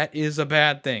 That is a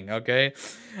bad thing, okay?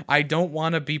 I don't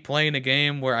want to be playing a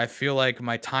game where I feel like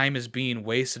my time is being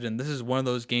wasted, and this is one of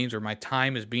those games where my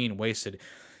time is being wasted.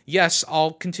 Yes,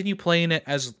 I'll continue playing it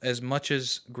as much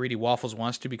as Greedy Waffles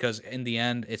wants to, because in the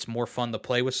end, it's more fun to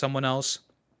play with someone else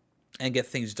and get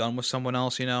things done with someone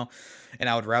else, and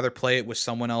I would rather play it with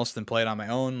someone else than play it on my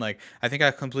own. Like, I think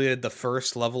I completed the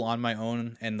first level on my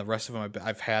own, and the rest of them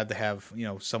I've had to have,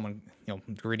 someone,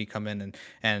 Greedy come in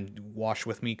and wash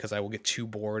with me, because I will get too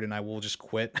bored and I will just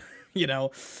quit,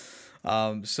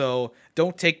 So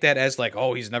don't take that as like,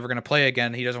 oh, he's never going to play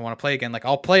again, he doesn't want to play again. Like,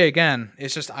 I'll play again.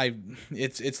 It's just,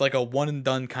 it's like a one and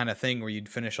done kind of thing where you'd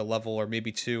finish a level or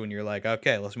maybe 2 and you're like,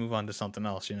 okay, let's move on to something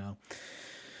else,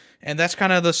 And that's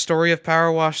kind of the story of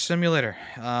Power Wash Simulator.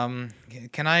 I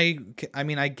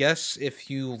mean, I guess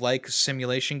if you like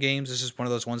simulation games, this is one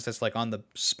of those ones that's like on the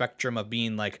spectrum of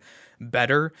being like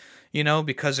better,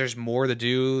 because there's more to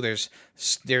do. There's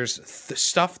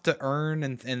stuff to earn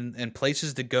and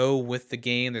places to go with the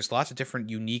game. There's lots of different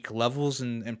unique levels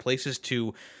and places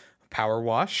to power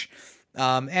wash.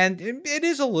 And it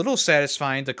is a little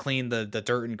satisfying to clean the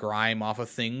dirt and grime off of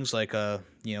things. Like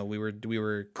we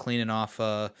were cleaning off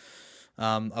a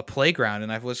playground,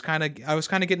 and I was kind of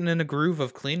getting in a groove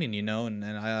of cleaning, and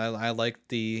I liked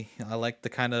the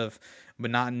kind of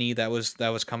monotony that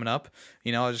was coming up.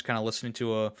 I was just kind of listening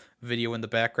to a video in the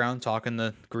background, talking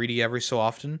to Greedy every so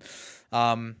often.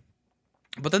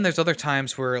 But then there's other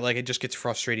times where like it just gets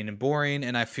frustrating and boring,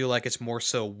 and I feel like it's more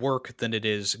so work than it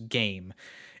is game.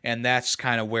 And that's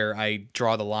kind of where I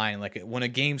draw the line. Like, when a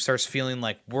game starts feeling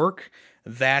like work,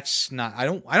 that's not, I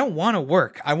don't want to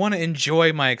work. I want to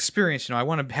enjoy my experience. I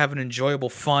want to have an enjoyable,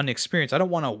 fun experience. I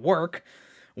don't want to work.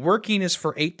 Working is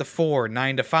for 8 to 4,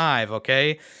 9 to 5,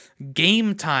 okay?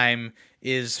 Game time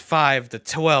is 5 to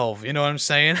 12, you know what I'm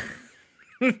saying?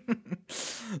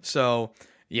 So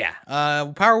yeah,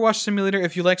 Power Wash Simulator.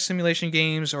 If you like simulation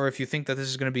games, or if you think that this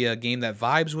is going to be a game that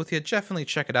vibes with you, definitely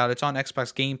check it out. It's on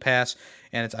Xbox Game Pass,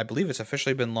 and I believe it's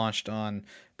officially been launched on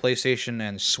PlayStation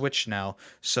and Switch now.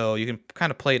 So you can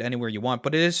kind of play it anywhere you want,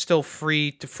 but it is still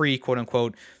free, quote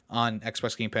unquote, on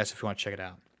Xbox Game Pass if you want to check it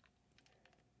out.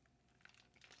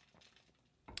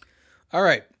 All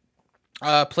right.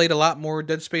 Played a lot more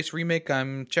Dead Space Remake.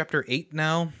 I'm chapter 8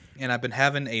 now, and I've been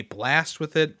having a blast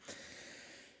with it.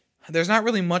 There's not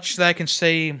really much that I can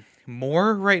say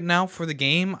more right now for the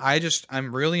game.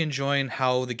 I'm really enjoying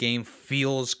how the game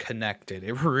feels connected.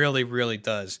 It really, really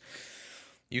does.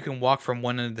 You can walk from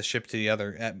one end of the ship to the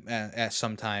other at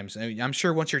sometimes. I mean, I'm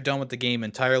sure once you're done with the game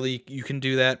entirely, you can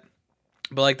do that.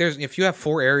 But like, if you have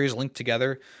 4 areas linked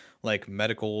together, like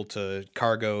medical to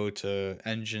cargo to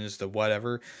engines to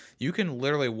whatever, you can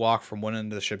literally walk from one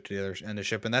end of the ship to the other end of the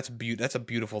ship, and that's a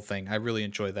beautiful thing. I really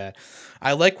enjoy that.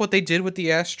 I like what they did with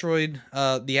the asteroid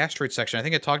section. I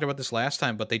think I talked about this last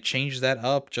time, but they changed that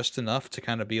up just enough to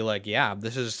kind of be like, yeah,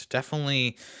 this is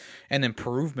definitely an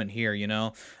improvement here.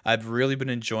 I've really been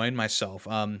enjoying myself.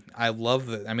 I love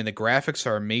the graphics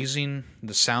are amazing.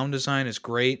 The sound design is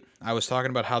great. I was talking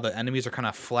about how the enemies are kind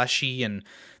of fleshy and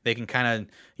they can kind of,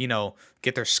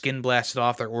 get their skin blasted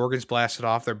off, their organs blasted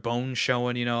off, their bones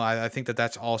showing. I think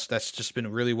that's just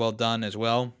been really well done as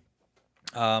well.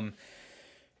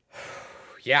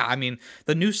 Yeah, I mean,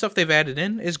 the new stuff they've added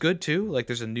in is good too. Like,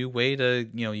 there's a new way to,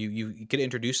 you get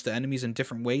introduced to enemies in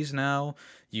different ways now.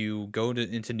 You go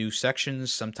into new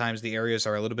sections. Sometimes the areas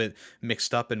are a little bit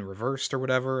mixed up and reversed or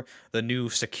whatever. The new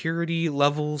security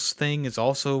levels thing is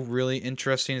also really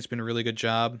interesting. It's been a really good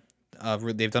job.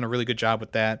 They've done a really good job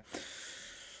with that.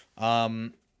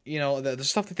 The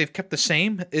stuff that they've kept the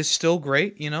same is still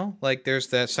great. Like, there's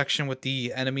that section with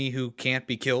the enemy who can't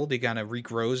be killed. He kind of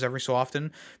regrows every so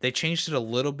often. They changed it a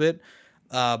little bit,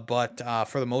 but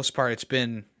for the most part, it's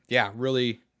been, yeah,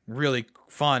 really, really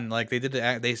fun. Like,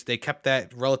 they kept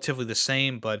that relatively the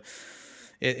same, but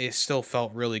it still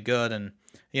felt really good. And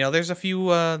there's a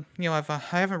few, I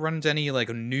haven't run into any like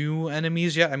new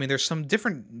enemies yet. I mean, there's some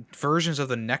different versions of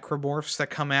the necromorphs that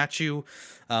come at you.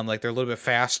 Like, they're a little bit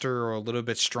faster or a little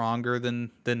bit stronger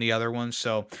than the other ones.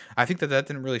 So I think that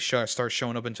didn't really start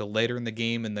showing up until later in the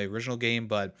game, in the original game.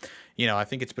 But, I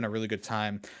think it's been a really good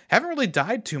time. Haven't really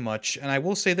died too much. And I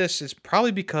will say this, it's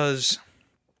probably because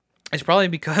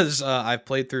I've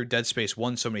played through Dead Space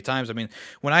 1 so many times. I mean,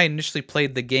 when I initially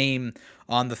played the game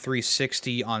on the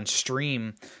 360 on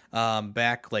stream,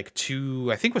 back like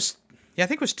I think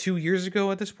it was 2 years ago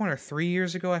at this point, or 3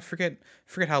 years ago. I forget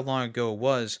how long ago it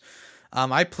was.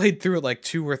 I played through it like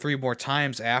 2 or 3 more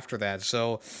times after that.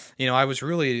 So, I was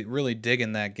really, really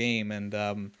digging that game. And,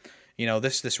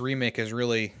 this remake has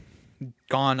really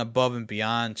gone above and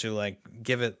beyond to like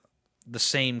give it the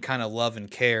same kind of love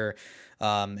and care.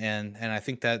 And I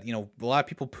think that, a lot of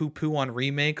people poo-poo on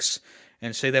remakes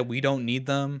and say that we don't need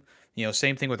them.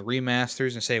 Same thing with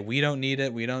remasters, and say we don't need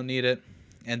it.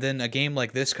 And then a game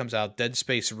like this comes out, Dead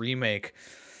Space Remake,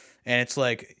 and it's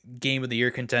like game of the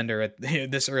year contender at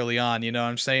this early on, you know what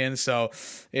I'm saying? So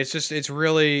it's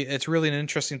really an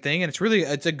interesting thing, and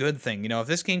it's a good thing. If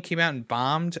this game came out and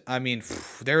bombed, I mean,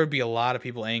 there would be a lot of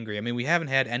people angry. I mean, we haven't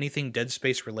had anything Dead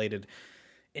Space related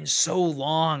in so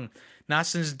long. Not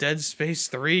since Dead Space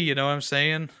 3, you know what I'm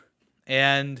saying?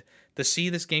 And to see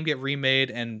this game get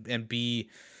remade and be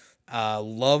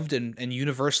loved and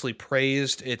universally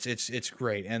praised, it's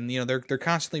great. And they're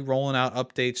constantly rolling out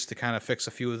updates to kind of fix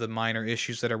a few of the minor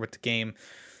issues that are with the game.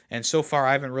 And so far,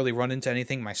 I haven't really run into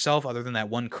anything myself other than that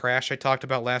one crash I talked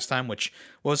about last time, which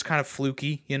was kind of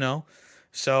fluky,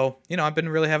 So, I've been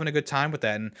really having a good time with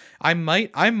that, and I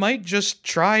might just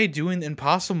try doing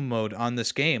impossible mode on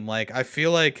this game. Like, I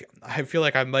feel like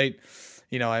I might,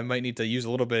 I might need to use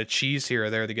a little bit of cheese here or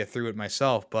there to get through it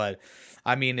myself. But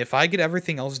I mean, if I get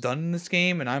everything else done in this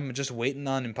game and I'm just waiting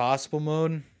on impossible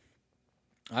mode,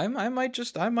 I might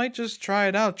just try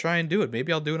it out, try and do it.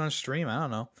 Maybe I'll do it on stream. I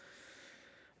don't know.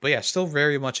 But yeah, still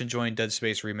very much enjoying Dead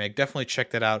Space Remake. Definitely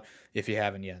check that out if you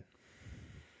haven't yet.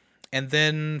 And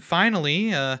then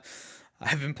finally,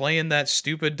 I've been playing that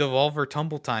stupid Devolver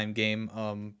Tumble Time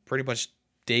game pretty much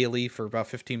daily for about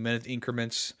 15-minute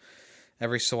increments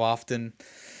every so often.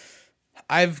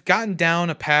 I've gotten down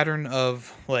a pattern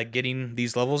of like getting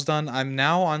these levels done. I'm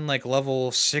now on like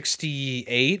level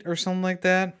 68 or something like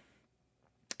that.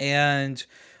 And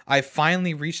I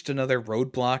finally reached another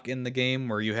roadblock in the game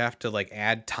where you have to like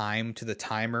add time to the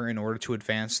timer in order to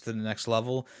advance to the next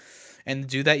level. And to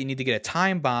do that, you need to get a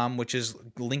time bomb, which is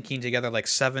linking together like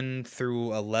 7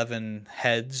 through 11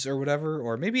 heads or whatever,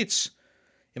 or maybe it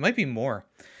might be more.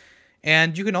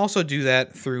 And you can also do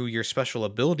that through your special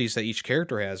abilities that each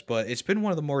character has, but it's been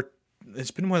one of the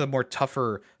more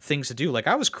tougher things to do. Like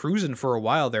I was cruising for a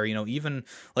while there, even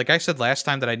like I said last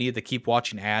time that I needed to keep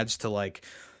watching ads to like,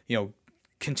 you know,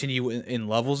 continue in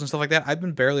levels and stuff like that. I've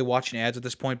been barely watching ads at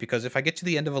this point because if I get to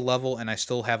the end of a level and I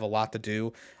still have a lot to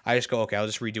do, I just go, okay, I'll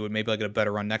just redo it. Maybe I'll get a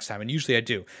better run next time. And usually I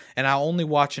do. And I'll only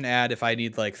watch an ad if I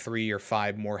need like 3 or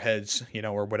 5 more heads,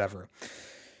 or whatever.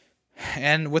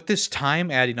 And with this time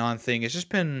adding on thing, it's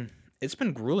been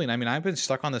grueling. I mean, I've been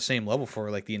stuck on the same level for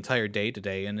like the entire day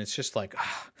today, and it's just like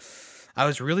I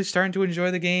was really starting to enjoy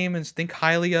the game and think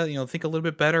highly, think a little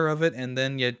bit better of it, and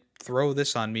then you throw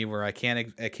this on me where I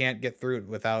can't get through it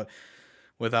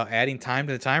without adding time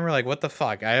to the timer. Like what the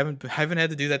fuck? I haven't had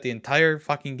to do that the entire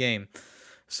fucking game.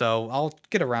 So I'll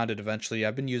get around it eventually.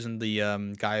 I've been using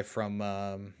the guy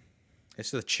from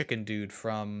it's the chicken dude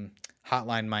from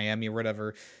Hotline Miami or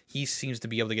whatever. He seems to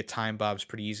be able to get time bombs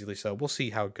pretty easily, so we'll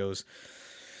see how it goes.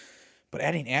 But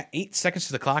adding 8 seconds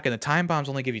to the clock and the time bombs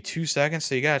only give you 2 seconds,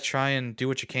 so you gotta try and do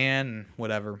what you can and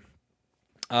whatever.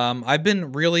 I've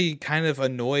been really kind of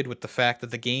annoyed with the fact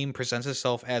that the game presents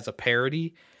itself as a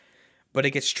parody, but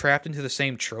it gets trapped into the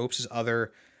same tropes as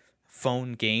other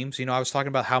phone games. I was talking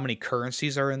about how many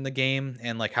currencies are in the game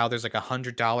and like how there's like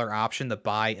 $100 option to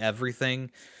buy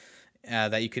everything.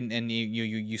 That you can, and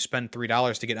you spend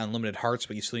 $3 to get unlimited hearts,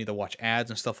 but you still need to watch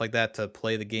ads and stuff like that to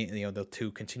play the game,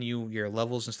 to continue your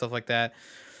levels and stuff like that.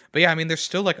 But yeah, I mean, there's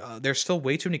still there's still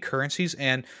way too many currencies,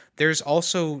 and there's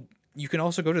also, you can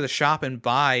also go to the shop and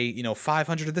buy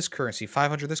 500 of this currency,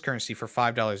 500 of this currency for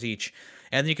 $5 each,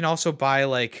 and then you can also buy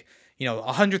like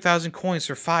 100,000 coins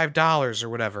for $5 or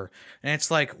whatever. And it's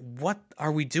like, what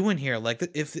are we doing here? Like,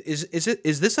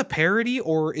 is this a parody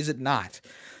or is it not?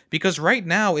 Because right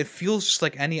now it feels just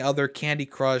like any other Candy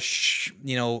Crush,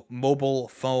 mobile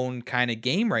phone kind of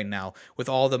game right now with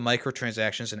all the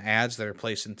microtransactions and ads that are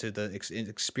placed into the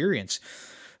experience.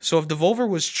 So if Devolver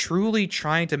was truly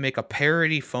trying to make a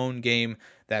parody phone game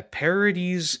that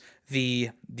parodies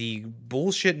the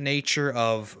bullshit nature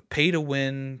of pay to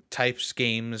win types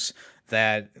games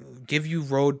that give you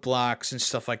roadblocks and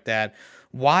stuff like that,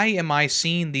 why am I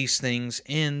seeing these things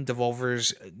in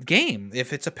Devolver's game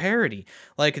if it's a parody?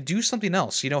 Like, do something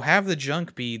else. Have the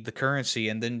junk be the currency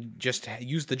and then just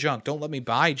use the junk. Don't let me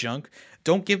buy junk.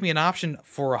 Don't give me an option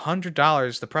for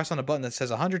 $100 to press on a button that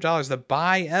says $100 to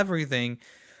buy everything.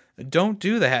 Don't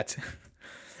do that.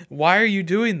 Why are you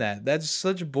doing that? That's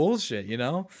such bullshit,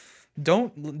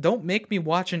 Don't make me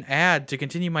watch an ad to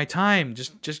continue my time.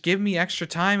 Just give me extra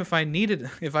time if I need it,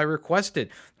 if I request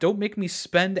it. Don't make me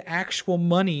spend actual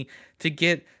money to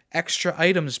get extra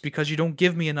items because you don't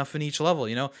give me enough in each level,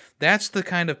 That's the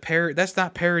kind of that's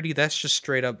not parody, that's just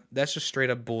straight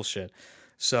up bullshit.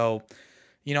 So,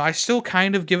 I still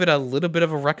kind of give it a little bit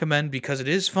of a recommend because it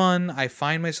is fun. I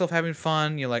find myself having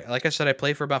fun. Like I said, I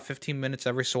play for about 15 minutes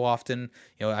every so often.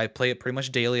 I play it pretty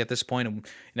much daily at this point. And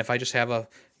if I just have a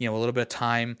little bit of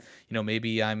time,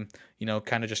 maybe I'm,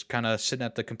 kind of sitting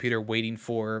at the computer waiting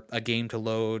for a game to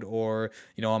load, or,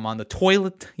 I'm on the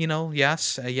toilet,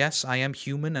 yes, I am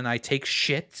human and I take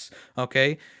shits.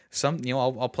 Okay.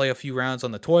 I'll play a few rounds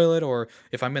on the toilet, or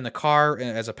if I'm in the car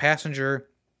as a passenger,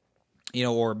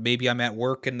 or maybe I'm at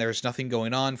work and there's nothing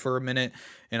going on for a minute,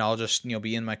 and I'll just,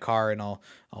 be in my car and I'll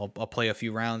play a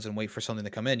few rounds and wait for something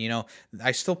to come in.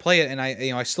 I still play it and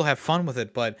I still have fun with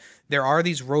it, but there are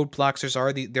these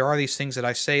roadblocks. There are these things that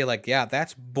I say like, yeah,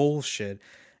 that's bullshit.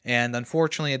 And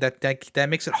unfortunately that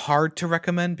makes it hard to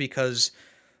recommend because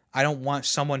I don't want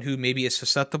someone who maybe is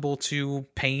susceptible to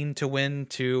pain to win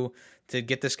to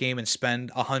get this game and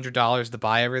spend $100 to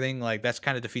buy everything. Like, that's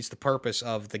kind of defeats the purpose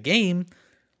of the game,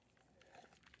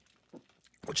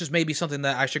 which is maybe something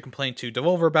that I should complain to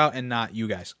Devolver about and not you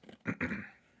guys.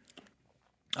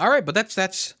 All right, but that's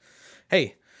that.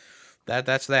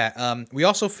 We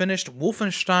also finished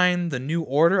Wolfenstein: The New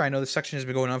Order. I know this section has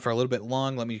been going on for a little bit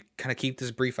long. Let me kind of keep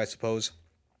this brief, I suppose.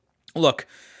 Look,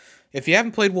 if you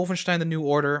haven't played Wolfenstein: The New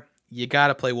Order, you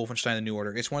gotta play Wolfenstein: The New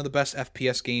Order. It's one of the best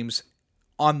FPS games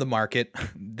on the market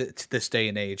this day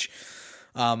and age.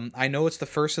 I know it's the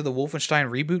first of the Wolfenstein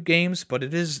reboot games, but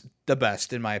it is the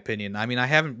best in my opinion. I mean, I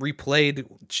haven't replayed,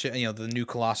 the New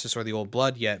Colossus or the Old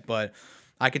Blood yet, but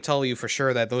I can tell you for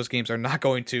sure that those games are not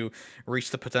going to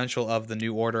reach the potential of the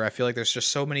New Order. I feel like there's just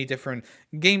so many different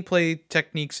gameplay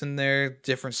techniques in there,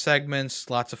 different segments,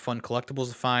 lots of fun collectibles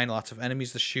to find, lots of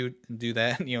enemies to shoot and do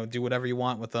that, do whatever you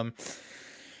want with them.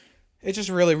 It's just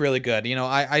really, really good.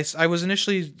 I was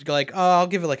initially like, oh, I'll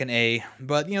give it like an A.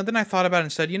 But, then I thought about it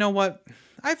and said, you know what?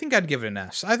 I think I'd give it an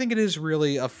S. I think it is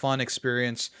really a fun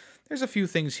experience. There's a few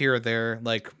things here or there,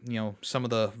 like, some of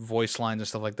the voice lines and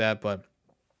stuff like that, but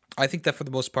I think that for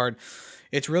the most part,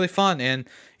 it's really fun, and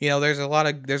there's a lot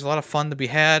of fun to be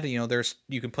had. You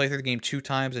can play through the game 2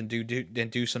 times and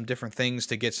do some different things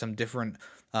to get some different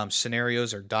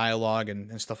scenarios or dialogue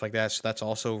and stuff like that. So that's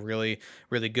also really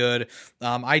really good.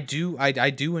 I do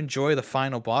enjoy the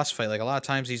final boss fight. Like a lot of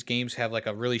times these games have like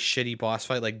a really shitty boss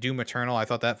fight, like Doom Eternal. I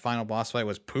thought that final boss fight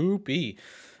was poopy.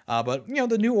 But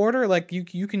the New Order, like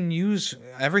you can use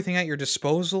everything at your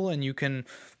disposal, and you can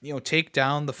take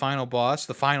down the final boss,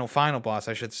 the final boss,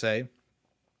 I should say.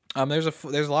 There's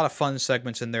a lot of fun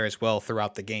segments in there as well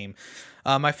throughout the game.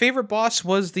 My favorite boss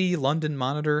was the London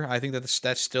Monitor. I think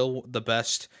that's still the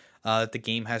best that the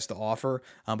game has to offer.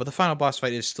 But the final boss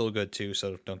fight is still good too,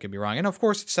 so don't get me wrong. And of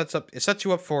course, it sets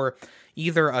you up for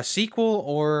either a sequel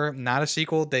or not a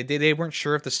sequel. They weren't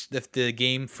sure if the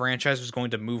game franchise was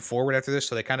going to move forward after this,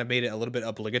 so they kind of made it a little bit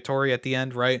obligatory at the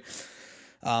end, right?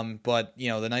 But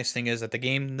the nice thing is that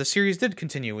the series did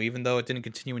continue, even though it didn't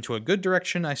continue into a good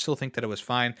direction. I still think that it was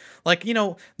fine. Like,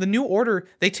 the New Order,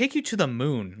 they take you to the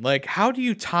moon. Like, how do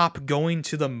you top going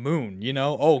to the moon?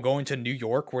 Going to New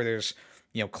York where there's,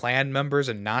 Klan members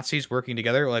and Nazis working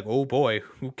together. Like, oh boy,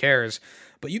 who cares?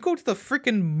 But you go to the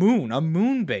freaking moon, a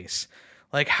moon base.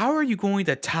 Like, how are you going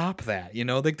to top that?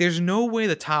 Like, there's no way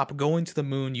to top going to the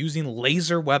moon using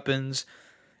laser weapons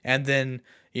and then,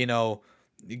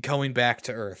 going back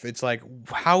to Earth. It's like,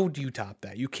 how do you top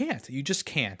that? You can't. You just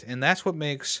can't. And that's what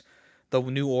makes the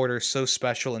New Order so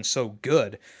special and so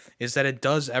good, is that it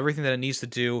does everything that it needs to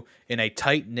do in a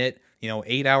tight-knit,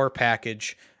 8-hour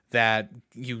package that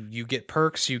you get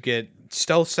perks, you get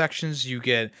stealth sections, you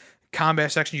get combat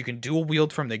sections, you can dual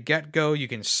wield from the get-go, you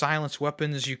can silence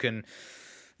weapons, you can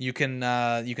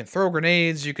throw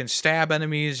grenades, you can stab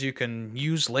enemies, you can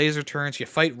use laser turrets, you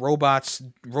fight robots,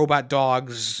 robot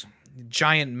dogs,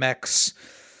 giant mechs,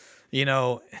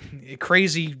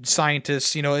 crazy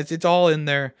scientists. It's all in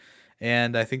there,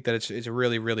 and I think that it's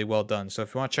really really well done. So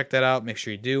if you want to check that out, make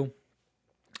sure you do.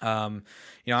 I'm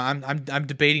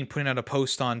debating putting out a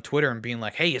post on Twitter and being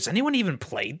like, hey, has anyone even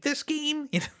played this game?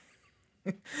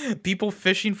 People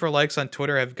fishing for likes on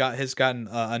Twitter has gotten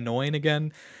annoying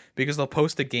again, because they'll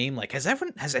post a game like,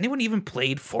 has anyone even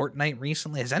played Fortnite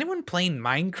recently? Has anyone played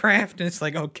Minecraft? And it's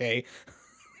like, okay,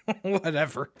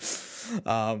 whatever.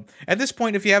 At this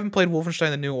point, if you haven't played Wolfenstein: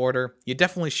 The New Order, you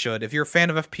definitely should. If you're a fan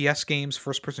of FPS games,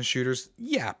 first-person shooters,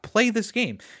 yeah, play this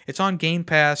game. It's on Game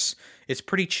Pass. It's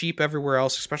pretty cheap everywhere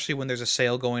else, especially when there's a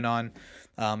sale going on.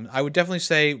 I would definitely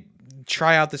say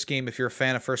try out this game if you're a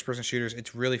fan of first-person shooters.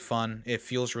 It's really fun. It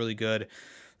feels really good.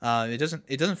 It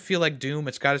doesn't feel like Doom.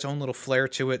 It's got its own little flair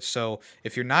to it. So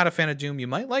if you're not a fan of Doom, you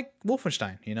might like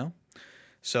Wolfenstein.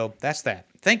 So that's that.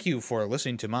 Thank you for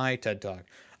listening to my TED Talk.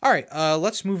 All right,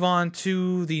 let's move on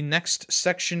to the next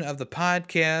section of the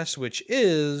podcast, which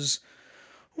is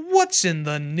What's in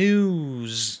the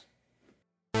News?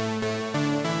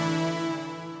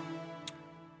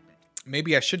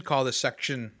 Maybe I should call this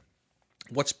section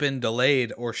What's Been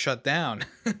Delayed or Shut Down.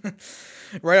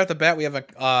 Right off the bat, we have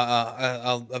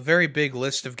a very big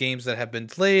list of games that have been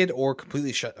delayed or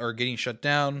completely getting shut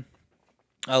down.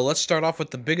 Let's start off with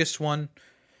the biggest one,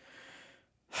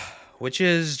 which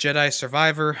is Jedi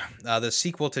Survivor, the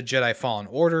sequel to Jedi Fallen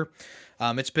Order.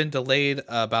 It's been delayed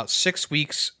about 6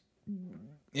 weeks,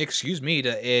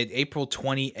 to April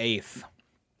 28th.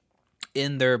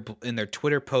 In their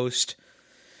Twitter post,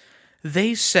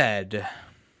 they said,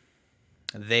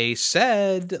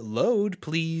 load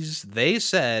please, they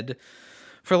said,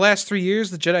 for the last 3 years,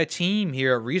 the Jedi team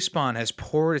here at Respawn has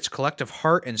poured its collective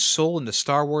heart and soul into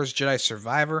Star Wars Jedi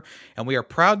Survivor, and we are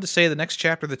proud to say the next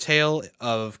chapter of the tale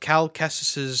of Cal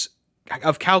Kestis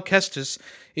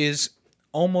is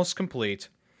almost complete.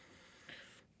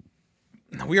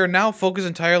 We are now focused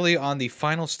entirely on the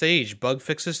final stage, bug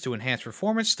fixes to enhance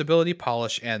performance, stability,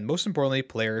 polish, and most importantly,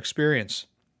 player experience.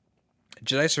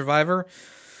 Jedi Survivor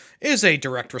is a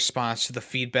direct response to the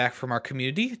feedback from our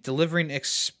community, delivering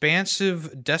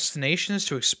expansive destinations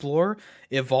to explore,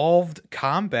 evolved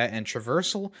combat and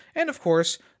traversal, and of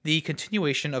course, the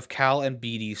continuation of Cal and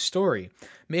BD's story.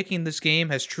 Making this game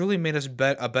has truly made us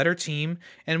a better team,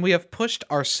 and we have pushed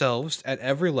ourselves at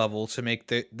every level to make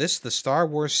this the Star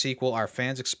Wars sequel our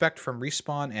fans expect from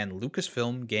Respawn and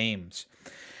Lucasfilm Games.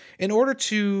 In order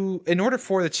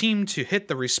for the team to hit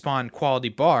the Respawn quality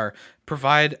bar,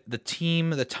 provide the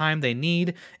team the time they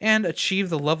need, and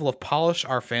achieve the level of polish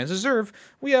our fans deserve,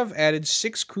 we have added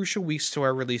 6 crucial weeks to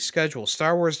our release schedule.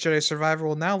 Star Wars Jedi Survivor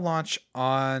will now launch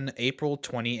on April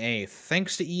 28th.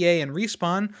 Thanks to EA and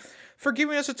Respawn for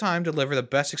giving us the time to deliver the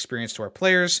best experience to our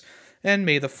players, and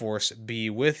may the Force be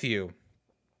with you.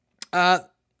 Uh,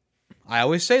 I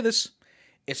always say this.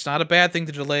 It's not a bad thing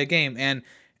to delay a game, and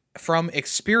from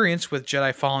experience with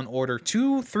Jedi Fallen Order,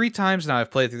 2, 3 times now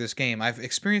I've played through this game, I've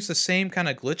experienced the same kind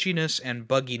of glitchiness and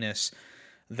bugginess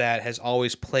that has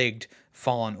always plagued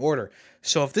Fallen Order.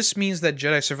 So if this means that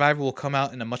Jedi Survivor will come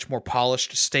out in a much more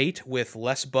polished state with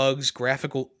less bugs,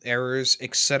 graphical errors,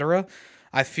 etc.,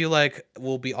 I feel like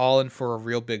we'll be all in for a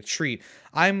real big treat.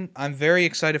 I'm very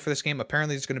excited for this game.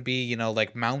 Apparently, there's going to be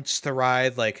like mounts to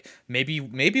ride. Like maybe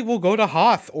we'll go to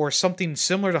Hoth or something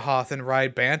similar to Hoth and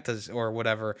ride Banthas or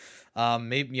whatever.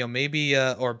 Maybe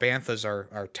or Banthas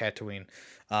are Tatooine.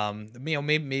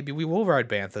 Maybe we will ride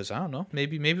Banthas. I don't know.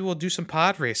 Maybe we'll do some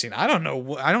pod racing. I don't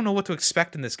know. I don't know what to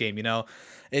expect in this game.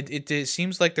 It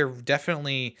seems like they're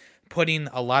definitely putting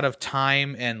a lot of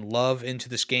time and love into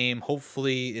this game.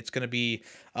 Hopefully, it's going to be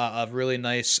a really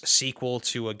nice sequel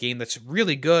to a game that's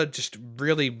really good, just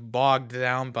really bogged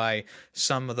down by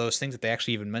some of those things that they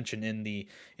actually even mentioned in the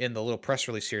little press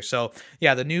release here. So,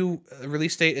 yeah, the new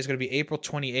release date is going to be April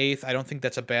 28th. I don't think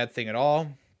that's a bad thing at all.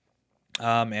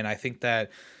 And I think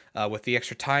that with the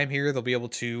extra time here, they'll be able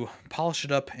to polish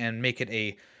it up and make it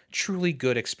a truly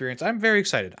good experience. I'm very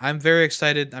excited. I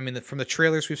mean, from the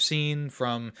trailers we've seen,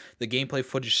 from the gameplay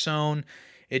footage shown,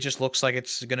 it just looks like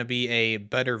it's going to be a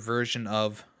better version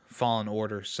of Fallen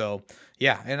Order. So,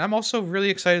 yeah, and I'm also really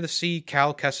excited to see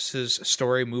Cal Kestis's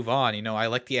story move on. I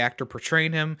like the actor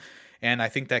portraying him, and I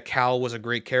think that Cal was a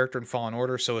great character in Fallen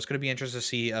Order, so it's going to be interesting to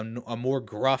see a more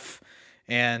gruff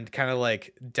and kind of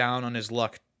like down on his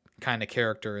luck kind of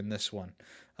character in this one.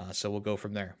 So we'll go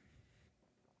from there.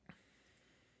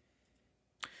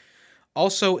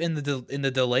 Also, in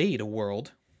the delayed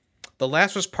world, The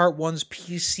Last of Us Part 1's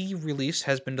PC release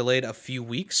has been delayed a few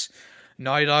weeks.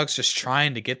 Naughty Dog's just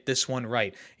trying to get this one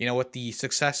right. With the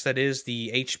success that is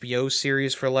the HBO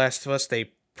series for Last of Us,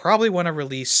 they probably want to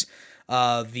release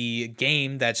the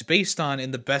game that's based on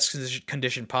in the best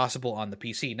condition possible on the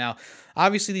PC. Now,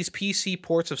 obviously, these PC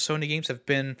ports of Sony games have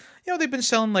been, they've been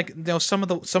selling like, some of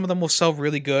them will sell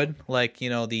really good, like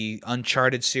the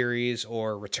Uncharted series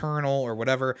or Returnal or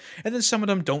whatever, and then some of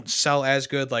them don't sell as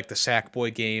good, like the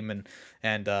Sackboy game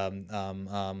and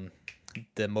the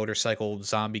motorcycle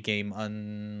zombie game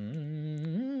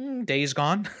Days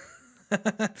Gone.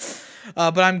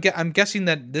 But I'm guessing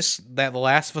that The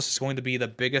Last of Us is going to be the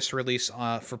biggest release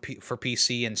for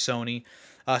PC and Sony.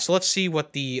 So let's see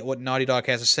what Naughty Dog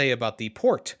has to say about the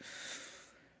port.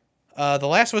 The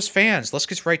Last of Us fans, let's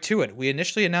get right to it. We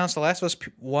initially announced The Last of Us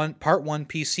Part 1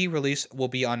 PC release will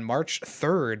be on March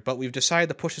 3rd, but we've decided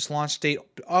to push this launch date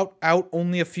out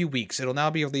only a few weeks. It'll now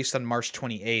be released on March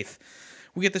 28th.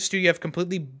 We at the studio have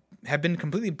been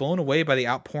completely blown away by the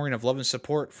outpouring of love and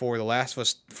support for The Last of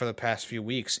Us for the past few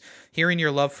weeks. Hearing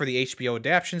your love for the HBO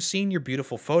adaptation, seeing your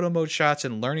beautiful photo mode shots,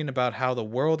 and learning about how the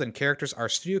world and characters our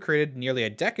studio created nearly a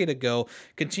decade ago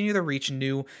continue to reach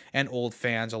new and old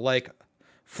fans alike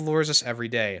floors us every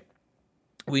day.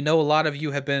 We know a lot of you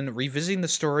have been revisiting the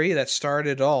story that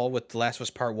started it all with The Last of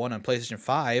Us Part 1 on PlayStation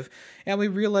 5, and we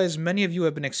realize many of you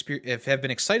have been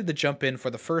excited to jump in for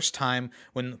the first time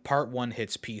when Part 1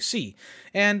 hits PC.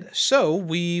 And so,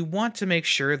 we want to make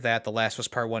sure that The Last of Us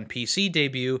Part 1 PC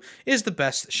debut is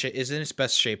in its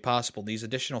best shape possible. These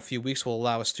additional few weeks will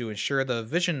allow us to ensure the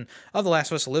vision of The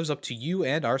Last of Us lives up to you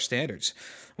and our standards.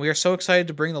 We are so excited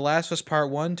to bring The Last of Us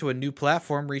Part 1 to a new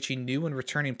platform, reaching new and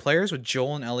returning players with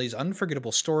Joel and Ellie's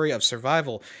unforgettable story of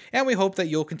survival, and we hope that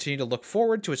you'll continue to look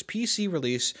forward to its PC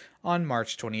release on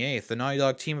March 28th. The Naughty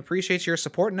Dog team appreciates your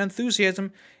support and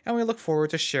enthusiasm, and we look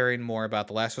forward to sharing more about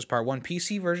The Last of Us Part 1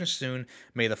 PC version soon.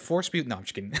 May the Force be... No, I'm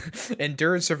just kidding.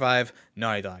 Endure and survive,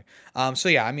 Naughty Dog. So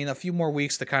yeah, I mean, a few more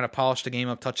weeks to kind of polish the game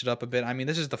up, touch it up a bit. I mean,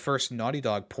 this is the first Naughty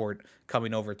Dog port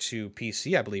coming over to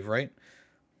PC, I believe, right?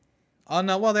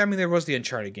 No, well, there was the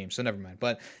Uncharted game, so never mind.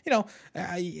 But,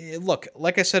 look,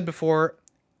 like I said before,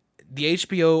 the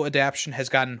HBO adaptation has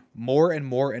gotten more and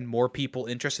more and more people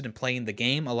interested in playing the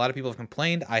game. A lot of people have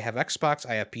complained, I have Xbox,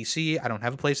 I have PC, I don't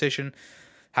have a PlayStation.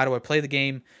 How do I play the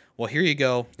game? Well, here you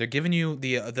go. They're giving you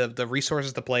the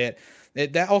resources to play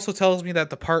it. That also tells me that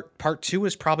the part 2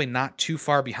 is probably not too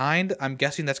far behind. I'm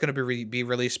guessing that's going to be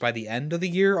released by the end of the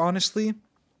year, honestly.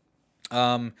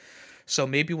 So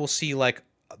maybe we'll see, like,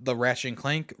 the Ratchet and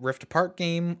Clank Rift Apart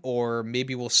game, or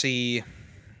maybe we'll see,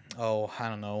 I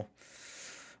don't know,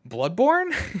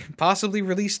 Bloodborne possibly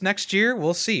released next year.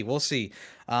 We'll see.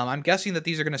 I'm guessing that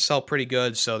these are going to sell pretty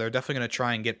good, so they're definitely going to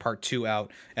try and get part 2 out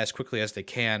as quickly as they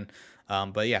can.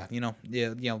 But yeah,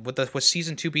 with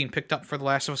season 2 being picked up for The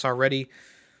Last of Us already,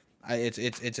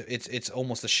 it's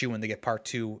almost a shoo-in to get part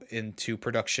 2 into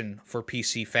production for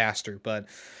PC faster. But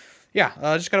Yeah,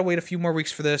 just gotta wait a few more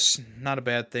weeks for this. Not a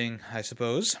bad thing, I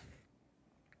suppose.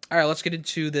 All right, let's get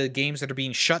into the games that are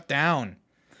being shut down.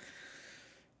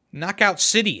 Knockout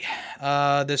City.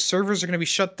 The servers are going to be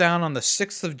shut down on the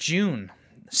 6th of June.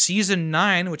 Season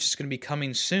 9, which is going to be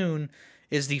coming soon,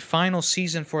 is the final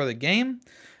season for the game.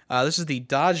 This is the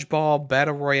dodgeball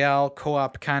battle royale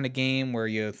co-op kind of game where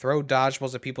you throw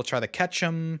dodgeballs at people, try to catch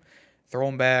them, throw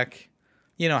them back.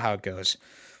 You know how it goes.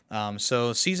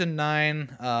 So Season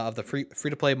 9 of the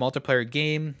free-to-play multiplayer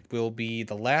game will be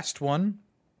the last one,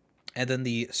 and then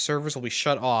the servers will be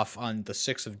shut off on the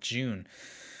 6th of June.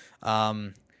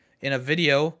 In a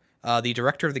video, the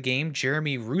director of the game,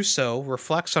 Jeremy Russo,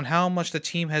 reflects on how much the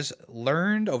team has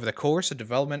learned over the course of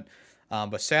development,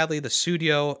 but sadly, the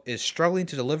studio is struggling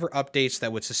to deliver updates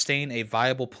that would sustain a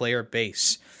viable player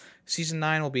base. Season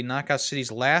 9 will be Knockout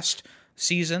City's last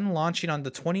season, launching on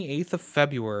the 28th of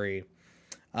February.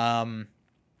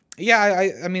 Yeah,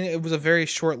 I mean, it was a very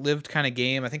short-lived kind of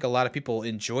game. I think a lot of people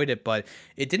enjoyed it, but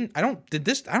it didn't. I don't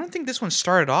think this one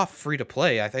started off free to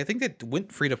play. I think it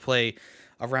went free to play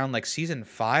around like season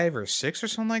 5 or 6 or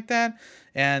something like that,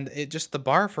 and it just, the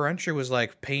bar for entry was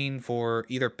like paying for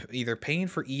either paying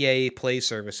for EA Play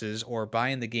services or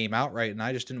buying the game outright, and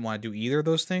I just didn't want to do either of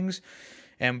those things.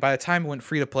 And by the time it went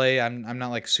free to play, I'm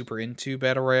not like super into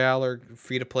battle royale or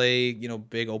free to play,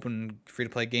 big open free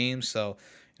to play games, so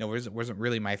it wasn't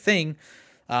really my thing.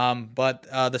 But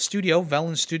the studio,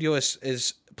 Velan Studio,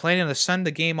 is planning to send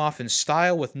the game off in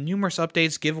style with numerous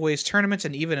updates, giveaways, tournaments,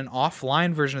 and even an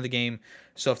offline version of the game.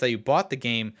 So if you bought the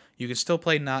game, you can still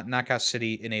play Knockout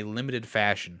City in a limited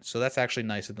fashion. So that's actually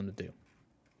nice of them to do.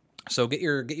 So get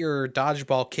your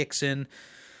dodgeball kicks in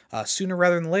sooner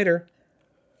rather than later,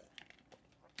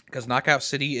 because Knockout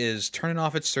City is turning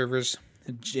off its servers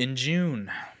in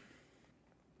June.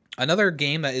 Another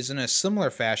game that is in a similar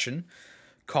fashion,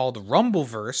 called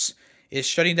Rumbleverse, is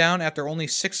shutting down after only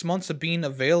 6 months of being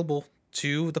available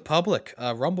to the public.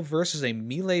 Rumbleverse is a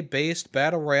melee-based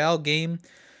battle royale game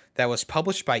that was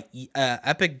published by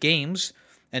Epic Games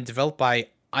and developed by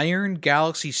Iron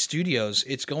Galaxy Studios.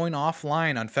 It's going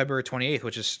offline on February 28th,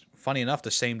 which is, funny enough,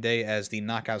 the same day as the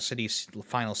Knockout City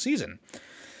final season.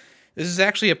 This is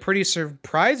actually a pretty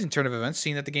surprising turn of events,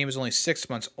 seeing that the game is only 6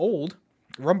 months old.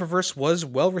 Rumbleverse was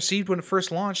well received when it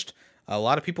first launched. A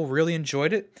lot of people really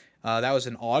enjoyed it. That was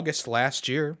in August last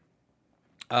year,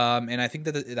 and I think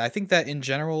that in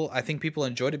general, I think people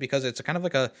enjoyed it because it's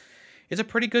it's a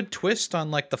pretty good twist on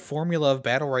like the formula of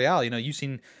battle royale.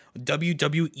 Using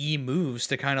WWE moves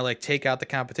to kind of like take out the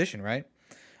competition, right?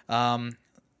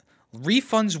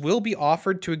 Refunds will be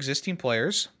offered to existing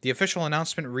players. The official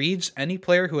announcement reads: any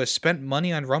player who has spent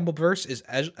money on Rumbleverse is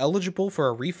eligible for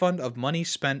a refund of money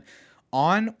spent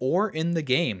on or in the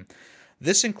game.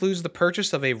 This includes the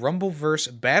purchase of a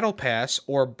Rumbleverse Battle Pass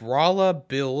or Brawler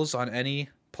Bills on any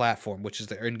platform, which is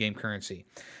the in-game currency.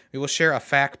 We will share a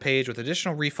FAQ page with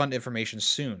additional refund information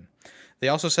soon. They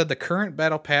also said the current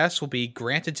Battle Pass will be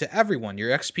granted to everyone.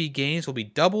 Your XP gains will be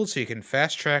doubled so you can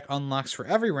fast-track unlocks for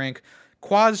every rank.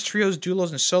 Quads, trios,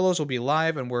 duos, and solos will be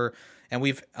live, and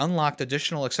we've unlocked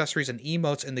additional accessories and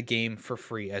emotes in the game for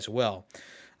free as well.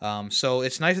 So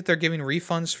it's nice that they're giving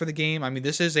refunds for the game. I mean,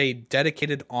 this is a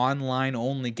dedicated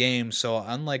online-only game, so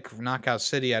unlike Knockout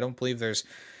City, I don't believe there's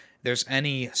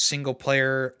any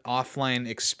single-player offline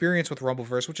experience with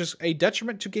Rumbleverse, which is a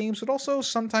detriment to games, but also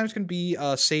sometimes can be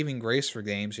a saving grace for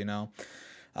games,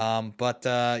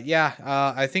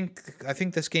 I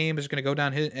think this game is going to go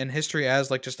down in history as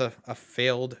like just a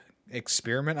failed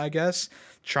experiment, I guess,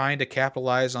 trying to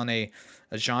capitalize on a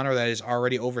genre that is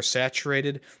already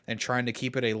oversaturated and trying to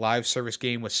keep it a live service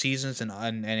game with seasons and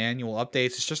annual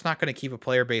updates. It's just not going to keep a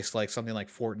player base like something like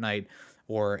Fortnite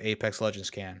or Apex Legends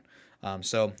can.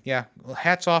 So yeah,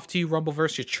 hats off to you,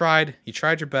 Rumbleverse. You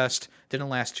tried your best. Didn't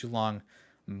last too long.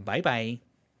 Bye.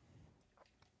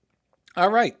 All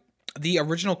right, the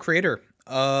original director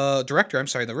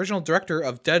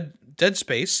of Dead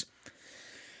Space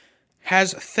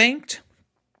has thanked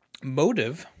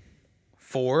Motive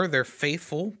for their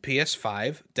faithful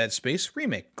PS5 Dead Space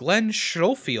remake. Glenn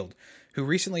Schofield, who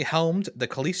recently helmed the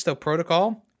Callisto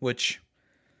Protocol, which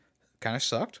kind of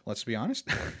sucked, let's be honest.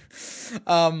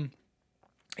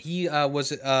 He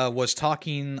was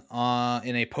talking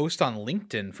in a post on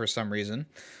LinkedIn for some reason.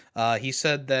 He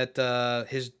said that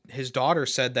his daughter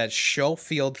said that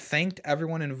Schofield thanked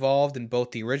everyone involved in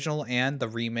both the original and the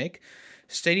remake,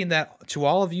 stating that to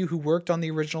all of you who worked on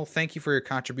the original, thank you for your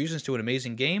contributions to an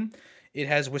amazing game. It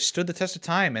has withstood the test of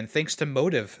time, and thanks to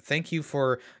Motive, thank you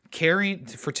for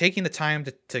taking the time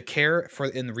to care for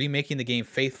in remaking the game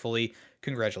faithfully.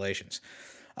 Congratulations.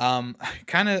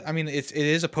 Kind of. I mean, it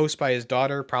is a post by his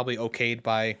daughter, probably okayed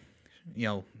by,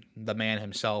 the man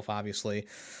himself, obviously,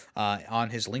 on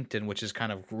his LinkedIn, which is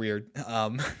kind of weird.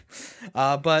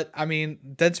 But I mean,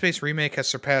 Dead Space Remake has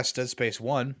surpassed Dead Space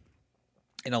One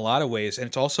in a lot of ways, and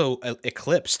it's also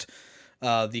eclipsed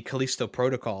the Callisto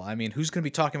Protocol. I mean, who's going to be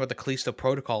talking about the Callisto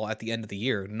Protocol at the end of the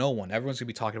year? No one. Everyone's going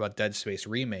to be talking about Dead Space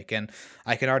Remake, and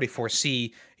I can already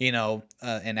foresee,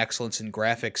 an Excellence in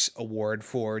Graphics award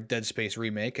for Dead Space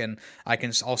Remake, and I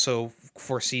can also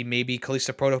foresee maybe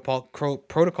Callisto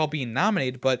Protocol being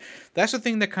nominated. But that's the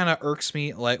thing that kind of irks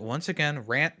me. Like, once again,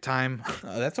 rant time.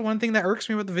 That's the one thing that irks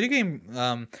me about the video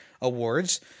game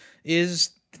awards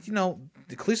is,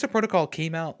 the Callisto Protocol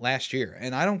came out last year,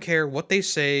 and I don't care what they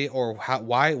say or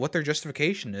what their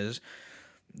justification is.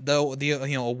 Though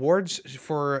the awards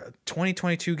for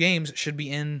 2022 games should be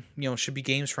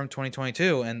games from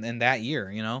 2022 and that year.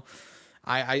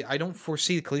 I don't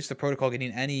foresee the Callisto Protocol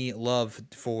getting any love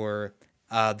for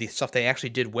the stuff they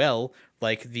actually did well,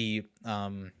 like the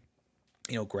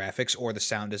graphics or the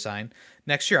sound design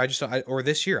next year. Or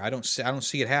this year. I don't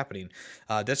see it happening.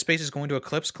 Dead Space is going to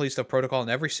eclipse Callisto Protocol in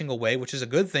every single way, which is a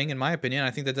good thing in my opinion.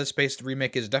 I think that Dead Space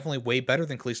Remake is definitely way better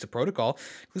than Callisto Protocol.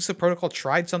 Callisto Protocol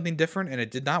tried something different and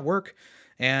it did not work,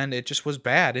 and it just was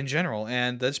bad in general.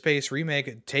 And Dead Space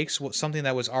Remake takes something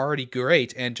that was already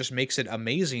great and just makes it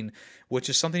amazing, which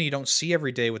is something you don't see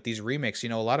every day with these remakes. A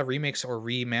lot of remakes or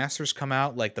remasters come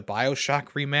out, like the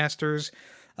BioShock remasters,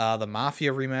 the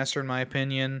Mafia remaster, in my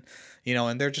opinion,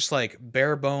 and they're just like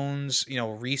bare bones,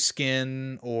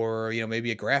 reskin or,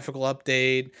 maybe a graphical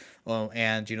update,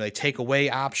 and, they take away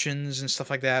options and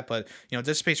stuff like that. But,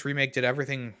 Dead Space Remake did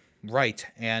everything right,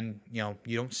 and, you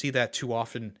don't see that too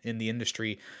often in the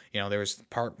industry. There was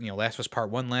Last of Us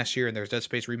Part 1 last year, and there's Dead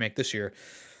Space Remake this year.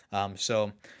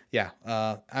 So yeah,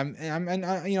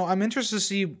 I'm interested to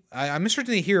see. I'm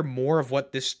interested to hear more of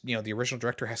what this, the original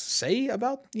director has to say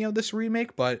about, this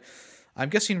remake. But I'm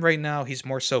guessing right now he's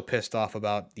more so pissed off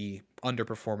about the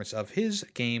underperformance of his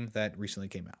game that recently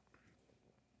came out.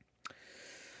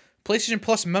 PlayStation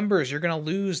Plus members, you're going to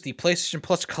lose the PlayStation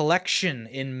Plus collection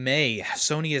in May.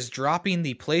 Sony is dropping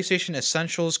the PlayStation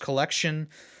Essentials collection,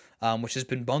 which has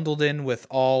been bundled in with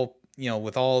all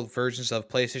versions of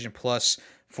PlayStation Plus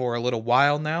for a little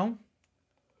while now.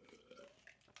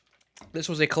 This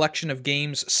was a collection of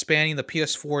games spanning the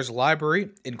PS4's library,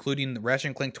 including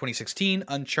Ratchet & Clank 2016,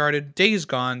 Uncharted, Days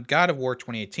Gone, God of War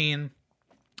 2018,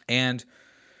 and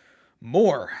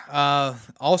more.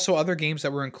 Also, other games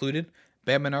that were included: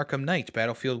 Batman Arkham Knight,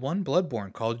 Battlefield 1,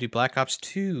 Bloodborne, Call of Duty Black Ops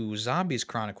 2, Zombies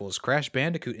Chronicles, Crash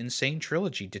Bandicoot Insane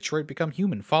Trilogy, Detroit Become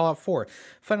Human, Fallout 4,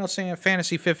 Final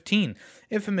Fantasy 15,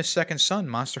 Infamous Second Son,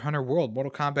 Monster Hunter World,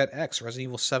 Mortal Kombat X, Resident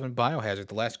Evil 7, Biohazard,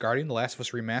 The Last Guardian, The Last of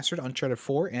Us Remastered, Uncharted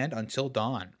 4, and Until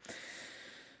Dawn.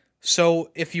 So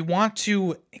if you want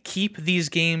to keep these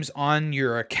games on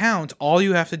your account, all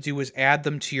you have to do is add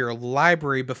them to your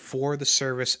library before the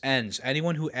service ends.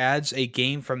 Anyone who adds a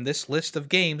game from this list of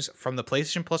games from the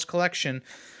PlayStation Plus collection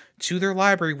to their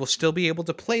library will still be able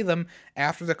to play them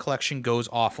after the collection goes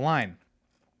offline.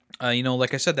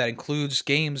 Like I said, that includes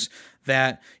games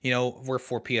that, were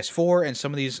for PS4, and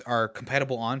some of these are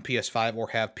compatible on PS5 or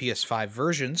have PS5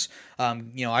 versions.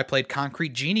 I played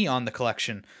Concrete Genie on the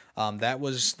collection.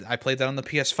 I played that on the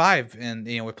PS5, and,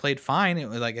 it played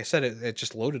fine. Like I said, it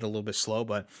just loaded a little bit slow,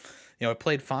 but, it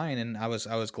played fine, and I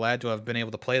was glad to have been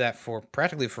able to play that for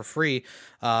practically for free,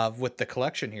 with the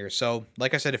collection here. So,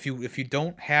 like I said, if you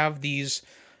don't have these,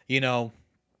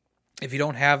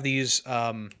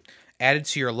 added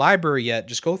to your library yet,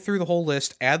 just go through the whole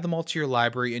list, add them all to your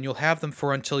library, and you'll have them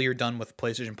for until you're done with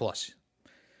PlayStation Plus.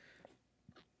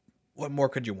 What more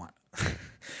could you want?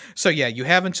 So yeah, you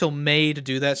have until May to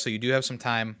do that, so you do have some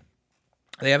time.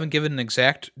 They haven't given an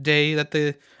exact day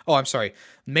that I'm sorry,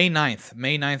 May 9th.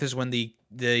 May 9th is when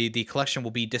the collection will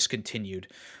be discontinued.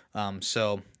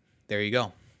 So there you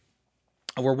go.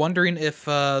 We're wondering if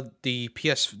there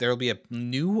will be a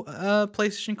new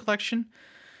PlayStation collection,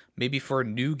 maybe for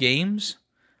new games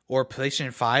or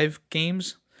PlayStation 5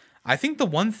 games. I think the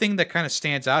one thing that kind of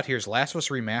stands out here is Last of Us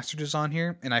Remastered is on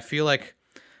here, and I feel like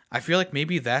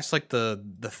maybe that's like the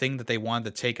thing that they wanted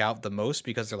to take out the most,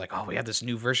 because they're like, oh, we have this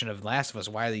new version of Last of Us.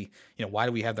 Why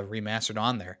do we have the remastered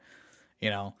on there?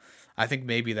 I think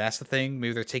maybe that's the thing.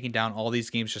 Maybe they're taking down all these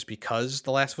games just because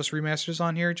the Last of Us Remastered is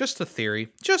on here. Just a theory.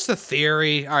 Just a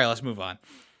theory. All right, let's move on.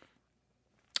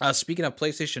 Speaking of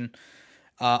PlayStation,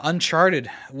 Uncharted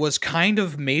was kind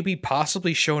of maybe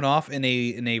possibly shown off in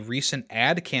a recent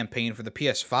ad campaign for the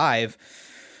PS5.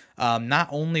 Not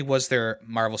only was there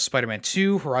Marvel Spider-Man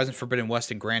 2, Horizon Forbidden West,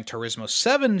 and Gran Turismo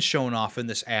 7 shown off in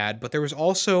this ad, but there was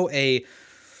also a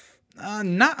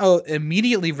Not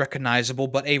immediately recognizable,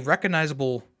 but a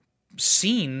recognizable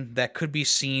scene that could be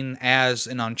seen as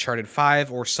an Uncharted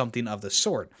 5 or something of the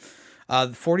sort.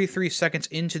 43 seconds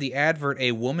into the advert,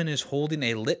 a woman is holding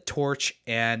a lit torch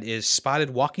and is spotted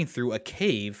walking through a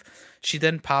cave. She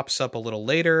then pops up a little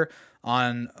later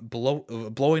on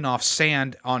blowing off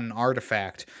sand on an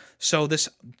artifact. So this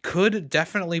could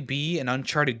definitely be an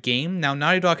Uncharted game. Now,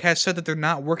 Naughty Dog has said that they're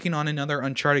not working on another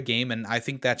Uncharted game, and I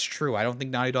think that's true. I don't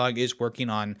think Naughty Dog is working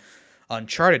on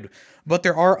Uncharted, but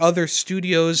there are other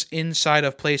studios inside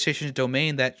of PlayStation's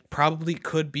domain that probably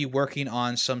could be working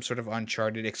on some sort of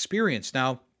Uncharted experience.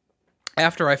 Now,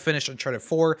 after I finished Uncharted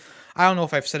 4, I don't know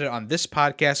if I've said it on this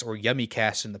podcast or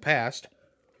YummyCast in the past,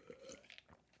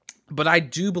 but I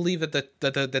do believe that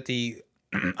the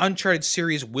Uncharted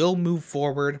series will move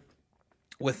forward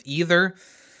with either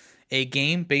a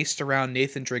game based around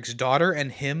Nathan Drake's daughter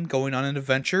and him going on an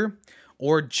adventure,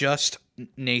 or just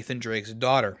Nathan Drake's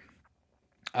daughter.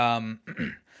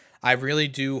 I really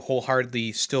do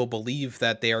wholeheartedly still believe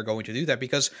that they are going to do that,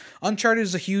 because Uncharted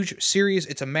is a huge series.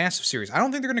 It's a massive series. I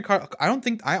honestly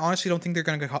don't think they're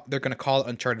going to call it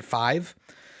Uncharted 5.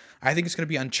 I think it's going to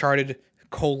be Uncharted :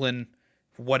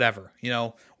 whatever,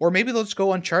 or maybe they'll just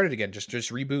go Uncharted again, just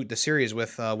reboot the series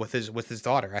with his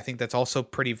daughter. I think that's also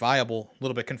pretty viable. A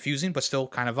little bit confusing, but still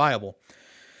kind of viable.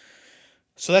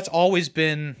 So that's always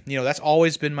been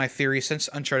my theory since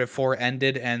Uncharted 4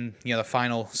 ended, and the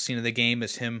final scene of the game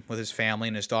is him with his family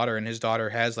and his daughter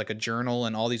has like a journal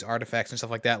and all these artifacts and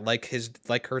stuff like that,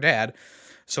 like her dad.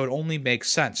 So it only makes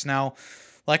sense. Now,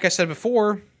 like I said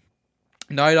before,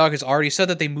 Naughty Dog has already said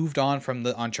that they moved on from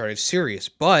the Uncharted series,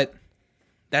 but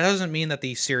that doesn't mean that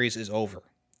the series is over,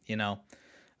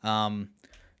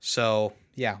 So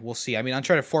yeah, we'll see. I mean,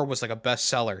 Uncharted 4 was like a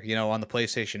bestseller, on the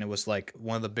PlayStation. It was like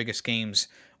one of the biggest games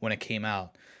when it came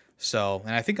out. So,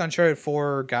 and I think Uncharted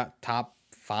 4 got top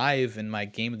 5 in my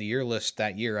Game of the Year list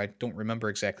that year. I don't remember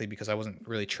exactly because I wasn't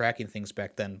really tracking things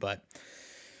back then, but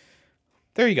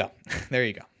there you go. There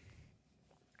you go.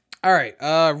 All right,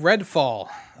 Redfall.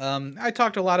 I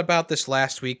talked a lot about this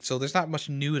last week, so there's not much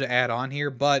new to add on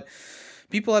here, but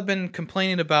people have been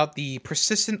complaining about the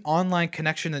persistent online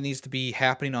connection that needs to be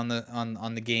happening on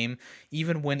the game,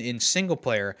 even when in single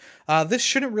player. This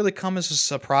shouldn't really come as a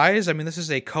surprise. I mean, this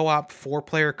is a co-op,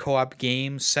 4-player co-op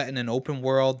game set in an open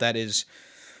world that is,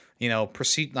 not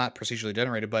procedurally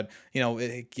generated, but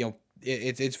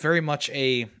it's very much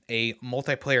a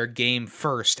multiplayer game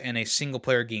first and a single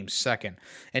player game second.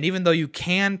 And even though you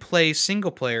can play single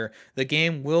player, the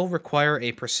game will require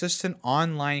a persistent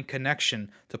online connection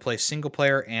to play single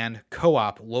player and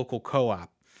local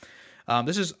co-op.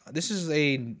 This is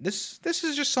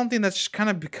just something that's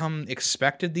kind of become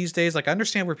expected these days. Like, I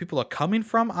understand where people are coming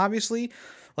from, obviously.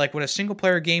 Like, when a single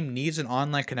player game needs an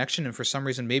online connection and for some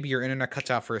reason maybe your internet cuts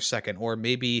out for a second, or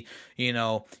maybe you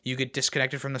get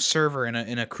disconnected from the server in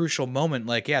a crucial moment,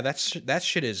 like, yeah, that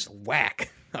shit is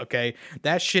whack. Okay,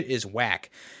 that shit is whack.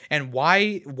 And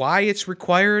why it's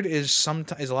required is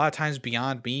a lot of times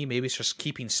beyond me. Maybe it's just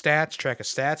keeping track of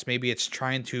stats. Maybe it's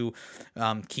trying to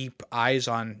keep eyes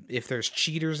on if there's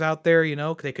cheaters out there.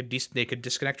 They could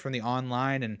disconnect from the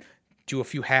online and do a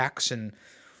few hacks and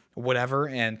whatever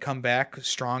and come back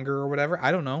stronger or whatever.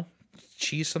 I don't know.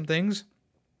 Cheese some things.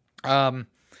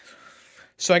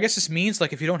 So I guess this means,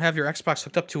 like, if you don't have your Xbox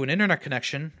hooked up to an internet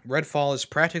connection, Redfall is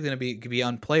practically going to be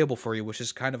unplayable for you, which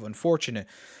is kind of unfortunate.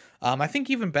 I think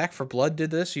even Back 4 Blood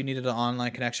did this. You needed an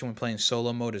online connection when playing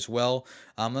solo mode as well.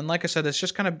 And like I said, it's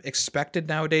just kind of expected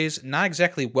nowadays. Not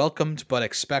exactly welcomed, but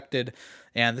expected.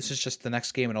 And this is just the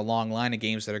next game in a long line of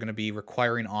games that are going to be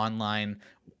requiring online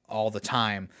all the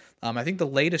time. I think the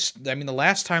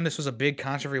last time this was a big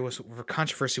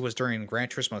controversy was during Gran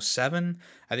Turismo 7.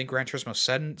 I think Gran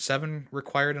Turismo 7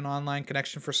 required an online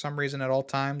connection for some reason at all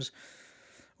times.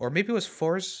 Or maybe it was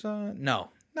Forza? No,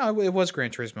 it was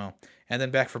Gran Turismo. And then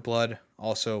Back 4 Blood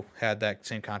also had that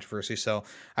same controversy. So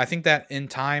I think that in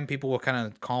time people will kind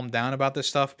of calm down about this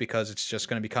stuff because it's just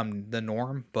going to become the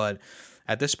norm. But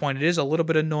at this point, it is a little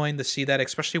bit annoying to see that,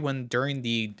 especially when during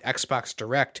the Xbox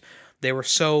Direct, they were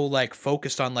so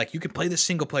focused on you can play the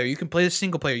single player, you can play the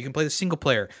single player, you can play the single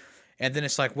player. And then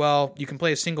it's like, well, you can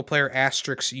play a single player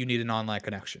asterisk, you need an online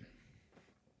connection.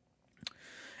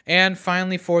 And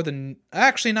finally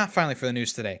not finally for the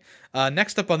news today.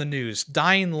 Next up on the news,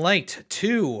 Dying Light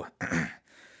 2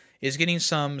 is getting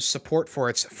some support for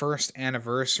its first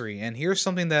anniversary. And here's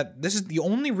something this is the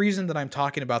only reason that I'm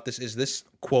talking about this is this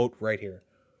quote right here.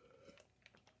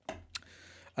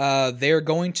 They're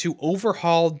going to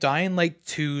overhaul Dying Light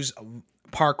 2's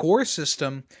parkour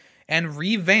system and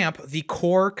revamp the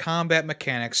core combat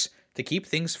mechanics to keep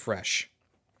things fresh.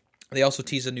 They also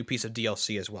teased a new piece of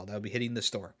DLC as well that will be hitting the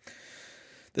store.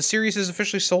 The series has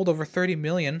officially sold over 30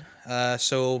 million,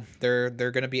 so they're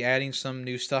going to be adding some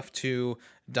new stuff to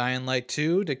Dying Light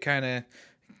 2 to kind of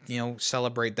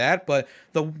celebrate that. But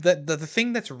the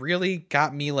thing that's really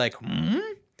got me like,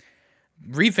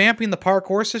 revamping the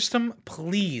parkour system,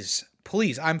 please.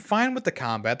 I'm fine with the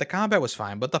combat. The combat was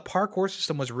fine, but the parkour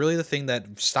system was really the thing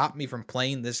that stopped me from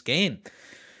playing this game.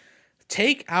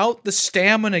 Take out the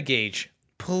stamina gauge.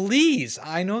 Please.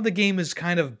 I know the game is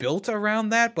kind of built around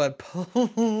that, but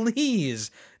please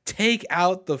take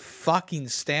out the fucking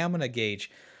stamina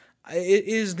gauge. It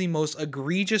is the most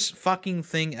egregious fucking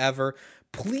thing ever.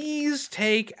 Please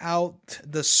take out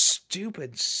the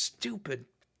stupid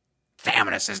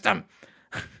stamina system.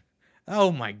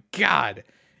 Oh my god.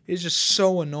 It's just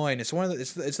so annoying. It's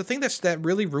the thing that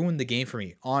really ruined the game for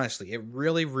me. Honestly, it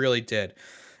really did.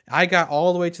 I got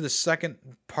all the way to the second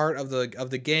part of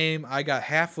the game. I got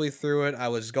halfway through it. I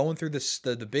was going through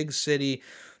the big city,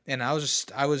 and I was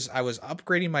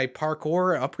upgrading my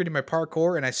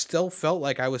parkour, and I still felt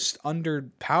like I was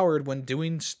underpowered when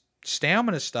doing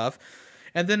stamina stuff.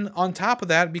 And then on top of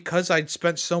that, because I'd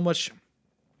spent so much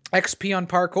XP on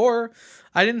parkour,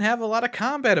 I didn't have a lot of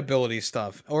combat ability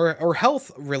stuff or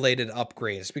health related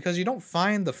upgrades, because you don't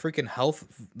find the freaking health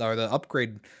or the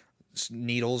upgrade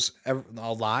needles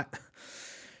a lot.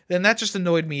 Then that just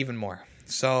annoyed me even more.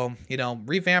 So,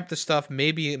 revamp the stuff.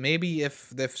 Maybe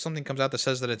if something comes out that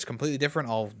says that it's completely different,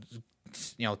 I'll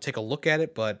take a look at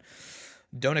it, but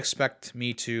don't expect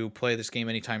me to play this game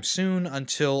anytime soon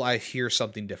until I hear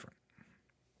something different.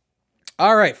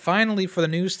 All right, finally for the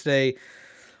news today,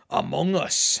 Among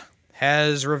Us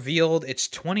has revealed its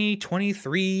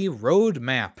 2023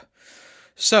 roadmap.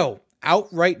 So, out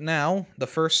right now, the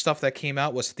first stuff that came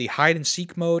out was the hide and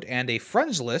seek mode and a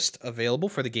friends list available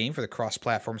for the game for the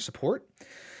cross-platform support.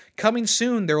 Coming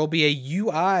soon, there will be a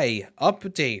UI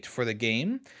update for the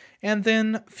game. And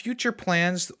then future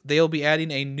plans, they'll be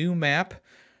adding a new map.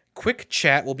 Quick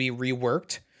chat will be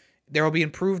reworked. There will be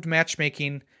improved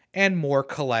matchmaking and more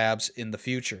collabs in the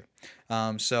future.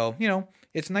 So,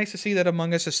 it's nice to see that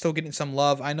Among Us is still getting some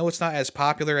love. I know it's not as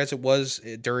popular as it was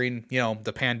during,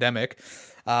 the pandemic.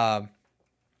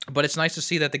 But it's nice to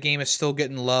see that the game is still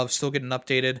getting love, still getting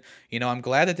updated. I'm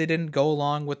glad that they didn't go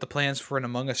along with the plans for an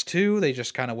Among Us 2. They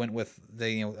just kind of went with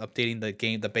updating the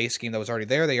game, the base game that was already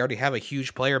there. They already have a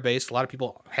huge player base. A lot of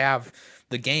people have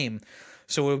the game,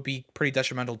 so it would be pretty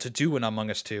detrimental to do an Among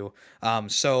Us 2.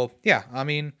 So yeah, I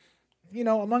mean,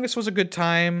 Among Us was a good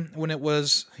time when it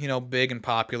was, big and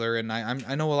popular, and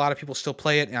I know a lot of people still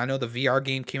play it, and I know the VR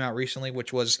game came out recently,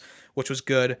 which was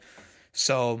good.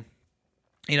 So,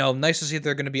 nice to see that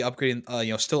they're going to be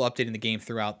upgrading, still updating the game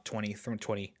throughout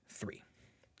 2023.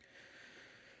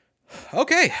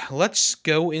 Okay, let's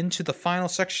go into the final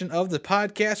section of the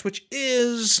podcast, which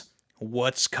is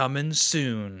what's coming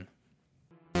soon.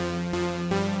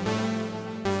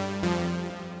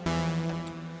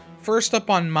 First up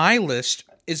on my list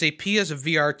is a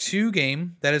PSVR 2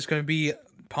 game that is going to be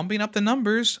pumping up the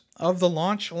numbers of the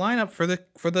launch lineup for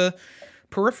the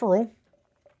peripheral.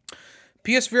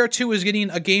 PSVR 2 is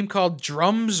getting a game called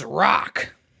Drums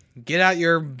Rock. Get out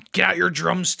your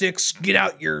drumsticks, get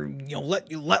out your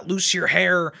let loose your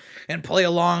hair and play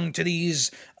along to these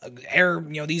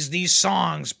these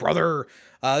songs, brother.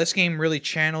 This game really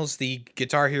channels the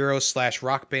Guitar Hero /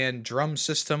 Rock Band drum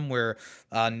system, where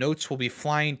notes will be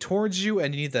flying towards you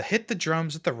and you need to hit the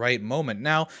drums at the right moment.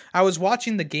 Now, I was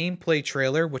watching the gameplay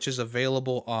trailer, which is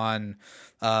available on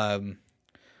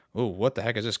what the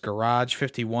heck is this? Garage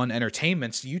 51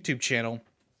 Entertainment's YouTube channel.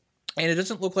 And it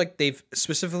doesn't look like they've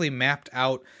specifically mapped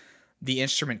out the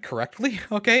instrument correctly.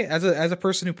 Okay, as a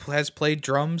person who has played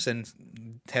drums and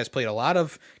has played a lot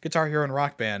of Guitar Hero and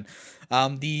Rock Band,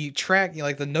 the track,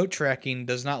 the note tracking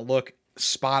does not look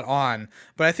spot on.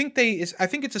 But I think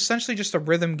it's essentially just a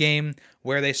rhythm game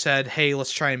where they said, hey,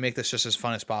 let's try and make this just as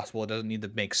fun as possible. It doesn't need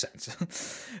to make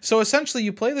sense. So essentially,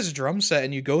 you play this drum set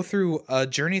and you go through a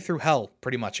journey through hell,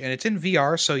 pretty much, and it's in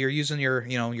VR, so you're using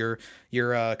your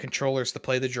controllers to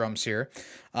play the drums here.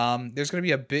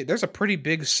 There's a pretty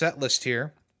big set list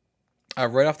here.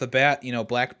 Right off the bat,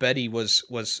 Black Betty was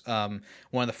one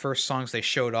of the first songs they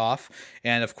showed off,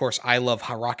 and of course, I Love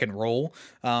Rock and Roll.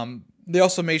 They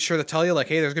also made sure to tell you,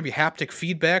 hey, there's going to be haptic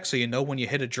feedback, so when you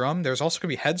hit a drum. There's also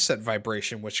going to be headset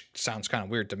vibration, which sounds kind of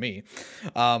weird to me.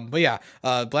 But yeah,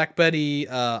 Black Betty,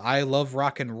 I Love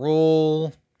Rock and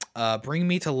Roll, Bring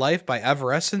Me to Life by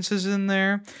Evanescence is in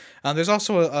there. There's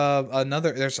also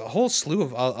there's a whole slew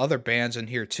of other bands in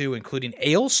here too, including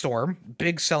Ailstorm,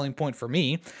 big selling point for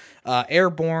me,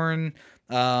 Airborne,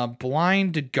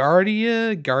 Blind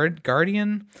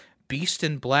Guardian, Beast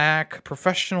in Black,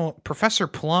 Professor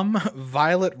Plum,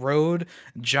 Violet Road,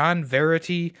 John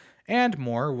Verity, and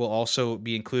more will also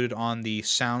be included on the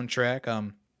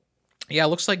soundtrack. Yeah, it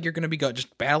looks like you're going to be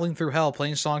just battling through hell,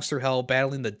 playing songs through hell,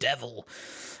 battling the devil.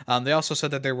 They also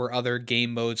said that there were other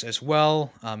game modes as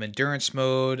well, endurance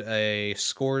mode, a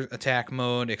score attack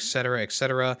mode, etc.,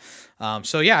 etc.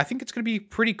 So yeah, I think it's going to be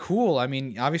pretty cool. I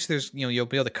mean, obviously, there's you'll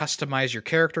be able to customize your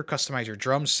character, customize your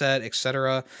drum set,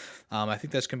 etc. I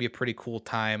think that's going to be a pretty cool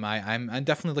time. I'm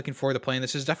definitely looking forward to playing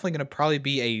this. Is definitely going to probably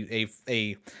be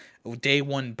a day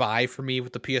one buy for me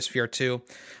with the PSVR 2.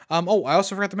 Oh, I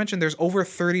also forgot to mention there's over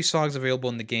 30 songs available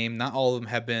in the game. Not all of them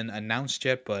have been announced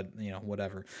yet, but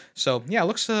whatever. So yeah,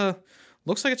 looks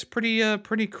like it's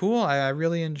pretty cool. I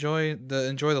really enjoy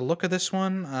the look of this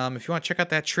one. If you want to check out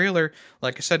that trailer,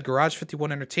 like I said, Garage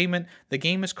 51 Entertainment. The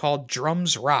game is called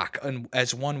Drums Rock,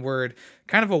 as one word.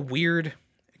 Kind of a weird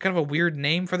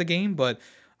name for the game, but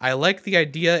I like the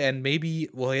idea, and maybe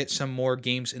we'll get some more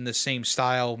games in the same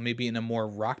style, maybe in a more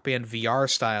Rock Band VR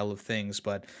style of things,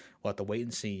 but we'll have to wait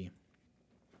and see.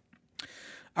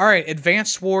 All right,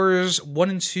 Advance Wars 1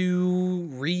 and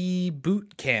 2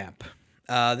 Reboot Camp.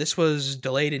 This was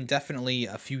delayed indefinitely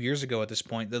a few years ago at this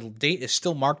point. The date is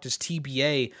still marked as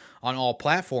TBA on all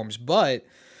platforms, but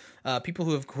people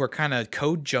who are kind of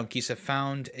code junkies have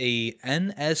found a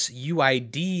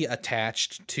NSUID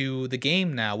attached to the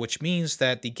game now, which means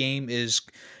that the game is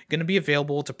going to be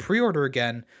available to pre-order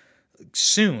again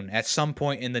soon, at some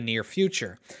point in the near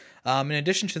future. In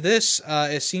addition to this,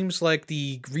 it seems like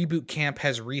the Reboot Camp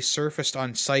has resurfaced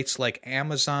on sites like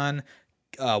Amazon,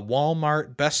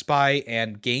 Walmart, Best Buy,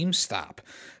 and GameStop.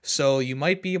 So you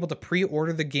might be able to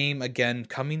pre-order the game again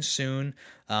coming soon,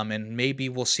 and maybe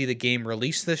we'll see the game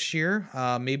released this year.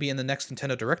 Maybe in the next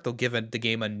Nintendo Direct they'll give the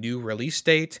game a new release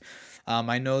date.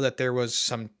 I know that there was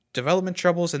some development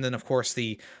troubles, and then of course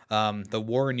the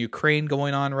war in Ukraine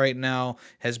going on right now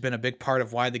has been a big part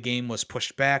of why the game was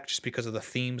pushed back, just because of the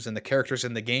themes and the characters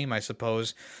in the game, I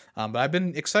suppose. But I've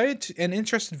been excited and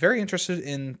very interested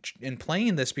in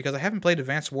playing this, because I haven't played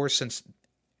Advance Wars since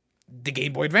the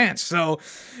Game Boy Advance. So,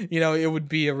 it would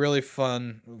be a really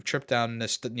fun trip down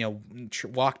this,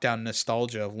 walk down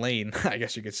nostalgia lane, I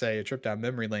guess you could say, a trip down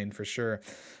memory lane for sure.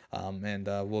 And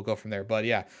we'll go from there. But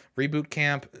yeah, Reboot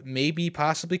Camp maybe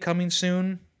possibly coming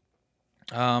soon.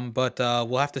 But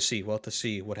we'll have to see. We'll have to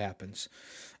see what happens.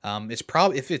 It's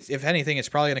probably, if anything, it's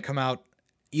probably going to come out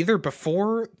either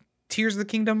before Tears of the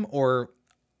Kingdom or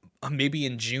maybe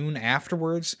in June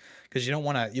afterwards, because you don't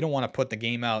want to put the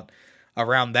game out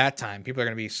around that time. People are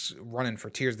going to be running for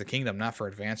Tears of the Kingdom, not for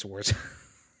Advance Wars.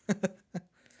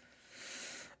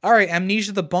 All right,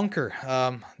 Amnesia: The Bunker.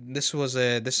 This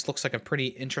looks like a pretty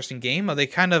interesting game. They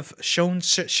kind of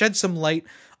shed some light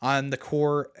on the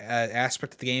core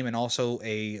aspect of the game, and also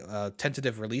a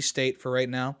tentative release date for right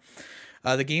now.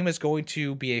 The game is going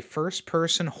to be a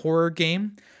first-person horror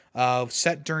game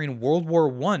set during World War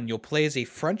I. You'll play as a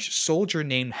French soldier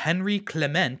named Henry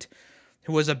Clement,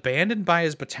 who was abandoned by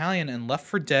his battalion and left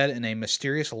for dead in a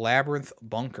mysterious labyrinth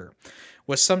bunker.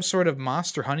 With some sort of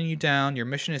monster hunting you down, your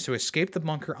mission is to escape the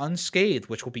bunker unscathed,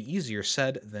 which will be easier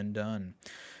said than done.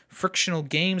 Frictional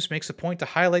Games makes a point to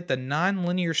highlight the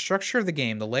non-linear structure of the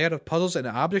game. The layout of puzzles and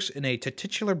objects in a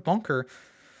titular bunker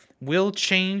will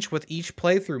change with each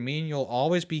playthrough, meaning you'll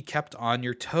always be kept on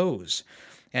your toes,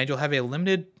 and you'll have a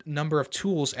limited number of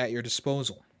tools at your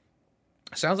disposal.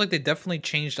 Sounds like they definitely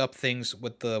changed up things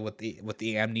with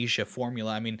the Amnesia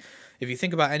formula. I mean, if you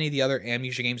think about any of the other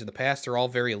Amnesia games in the past, they're all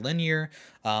very linear.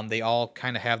 They all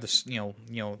kind of have this,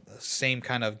 same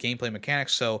kind of gameplay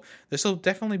mechanics. So this will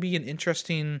definitely be an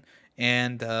interesting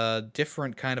and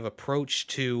different kind of approach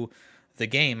to the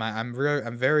game. I'm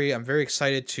very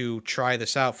excited to try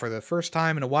this out for the first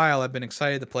time in a while. I've been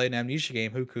excited to play an Amnesia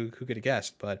game. Who could have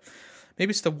guessed? But maybe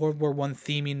it's the World War I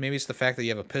theming. Maybe it's the fact that you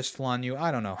have a pistol on you.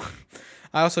 I don't know.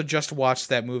 I also just watched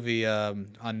that movie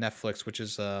on Netflix, which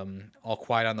is All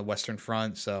Quiet on the Western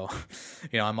Front. So,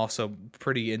 I'm also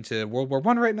pretty into World War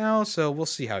I right now. So we'll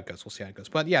see how it goes.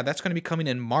 But yeah, that's going to be coming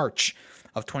in March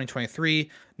of 2023.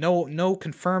 No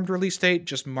confirmed release date,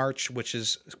 just March, which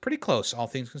is pretty close, all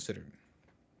things considered.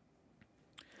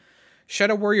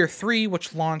 Shadow Warrior 3,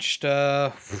 which launched,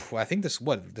 I think this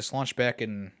launched back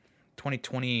in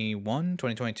 2021,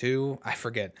 2022. I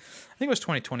forget. I think it was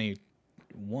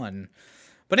 2021.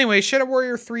 But anyway, Shadow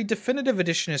Warrior 3 Definitive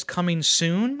Edition is coming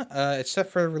soon. It's set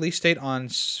for a release date on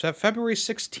February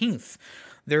 16th.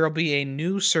 There will be a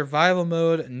new survival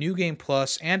mode, new game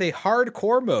plus, and a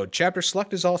hardcore mode. Chapter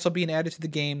select is also being added to the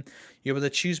game. You'll be able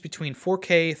to choose between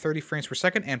 4K 30 frames per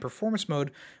second and performance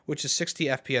mode, which is 60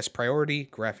 FPS priority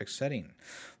graphics setting.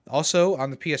 Also, on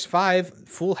the PS5,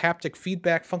 full haptic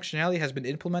feedback functionality has been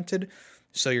implemented,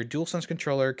 so your DualSense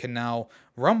controller can now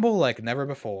rumble like never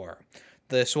before.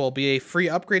 This will be a free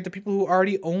upgrade to people who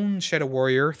already own Shadow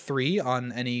Warrior 3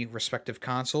 on any respective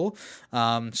console.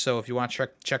 So if you want to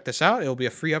check this out, it will be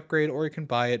a free upgrade, or you can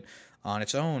buy it on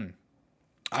its own.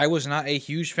 I was not a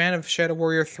huge fan of Shadow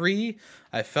Warrior 3.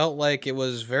 I felt like it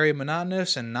was very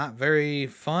monotonous and not very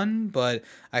fun, but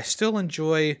I still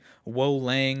enjoy Wo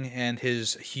Lang and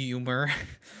his humor.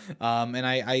 And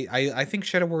I think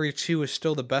Shadow Warrior 2 is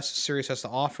still the best the series has to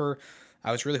offer.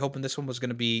 I was really hoping this one was going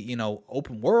to be,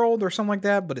 open world or something like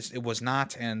that, but it was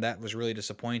not, and that was really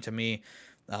disappointing to me.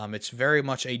 It's very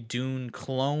much a Dune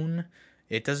clone.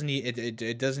 It doesn't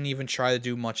even try to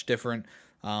do much different.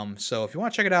 So if you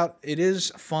want to check it out, it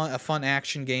is a fun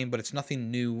action game, but it's nothing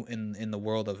new in the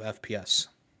world of FPS.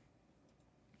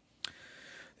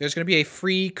 There's going to be a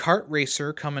free kart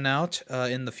racer coming out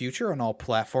in the future on all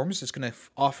platforms. It's going to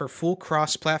offer full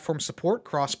cross-platform support.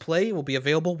 Cross-play will be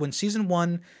available when Season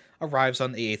 1 arrives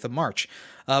on the 8th of March.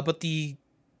 But the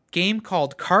game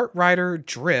called Kart Rider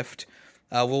Drift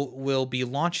will be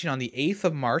launching on the 8th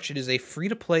of March. It is a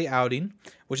free-to-play outing,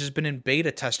 which has been in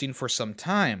beta testing for some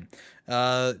time.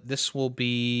 This will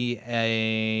be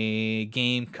a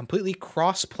game completely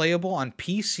cross-playable on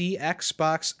PC,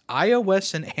 Xbox,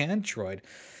 iOS, and Android.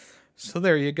 So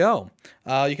there you go.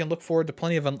 You can look forward to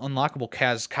plenty of unlockable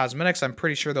cosmetics. I'm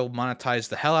pretty sure they'll monetize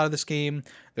the hell out of this game.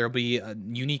 There will be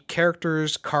unique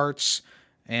characters, carts,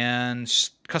 and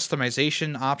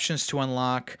customization options to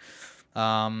unlock.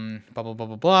 Blah, blah, blah,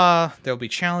 blah, blah. There will be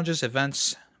challenges,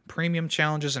 events, premium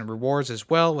challenges, and rewards as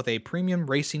well, with a premium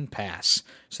racing pass.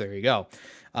 So there you go.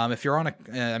 If you're on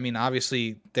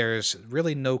obviously there's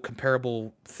really no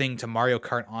comparable thing to Mario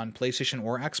Kart on PlayStation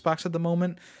or Xbox at the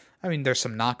moment. I mean, there's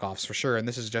some knockoffs for sure, and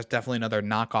this is just definitely another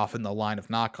knockoff in the line of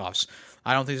knockoffs.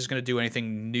 I don't think it's going to do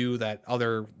anything new that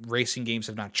other racing games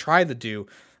have not tried to do,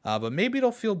 but maybe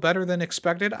it'll feel better than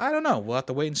expected. I don't know. We'll have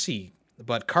to wait and see.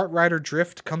 But Kart Rider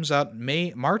Drift comes out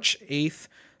March 8th,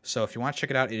 so if you want to check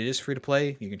it out, it is free to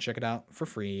play. You can check it out for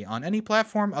free on any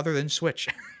platform other than Switch.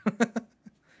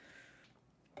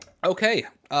 Okay,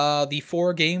 the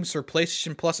 4 games for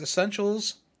PlayStation Plus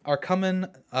Essentials are coming,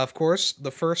 of course, the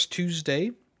first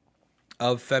Tuesday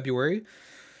of February,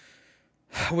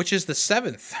 which is the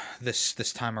 7th this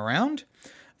time around.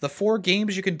 The 4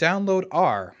 games you can download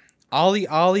are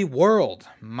OlliOlli World,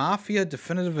 Mafia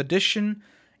Definitive Edition,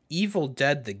 Evil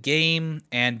Dead the Game,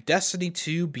 and Destiny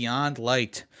 2 Beyond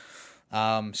Light.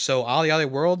 So OlliOlli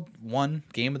World won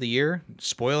Game of the Year.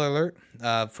 Spoiler alert,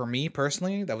 for me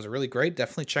personally, that was really great.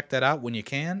 Definitely check that out when you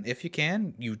can. If you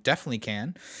can, you definitely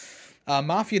can.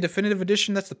 Mafia Definitive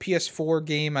Edition, that's the PS4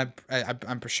 game.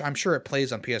 I'm sure it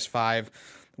plays on PS5.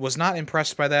 Was not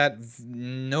impressed by that.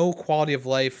 No quality of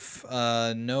life.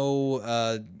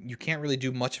 You can't really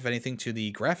do much of anything to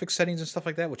the graphics settings and stuff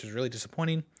like that, which is really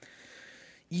disappointing.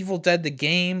 Evil Dead the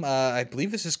Game, I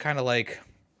believe this is kind of like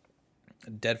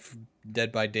Dead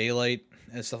by Daylight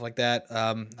and stuff like that.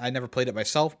 I never played it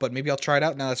myself, but maybe I'll try it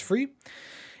out now it's free.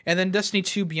 And then Destiny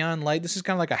 2 Beyond Light, this is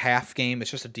kind of like a half game.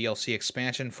 It's just a DLC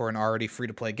expansion for an already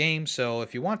free-to-play game. So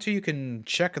if you want to, you can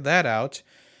check that out.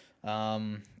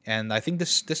 And I think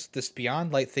this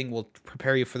Beyond Light thing will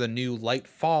prepare you for the new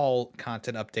Lightfall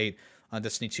content update on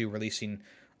Destiny 2 releasing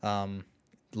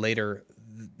later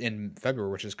in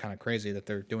February, which is kind of crazy that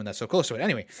they're doing that so close to it.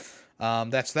 Anyway,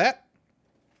 that's that.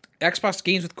 Xbox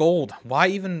Games with Gold. Why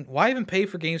even pay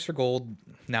for games for gold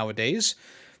nowadays?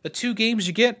 The 2 games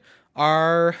you get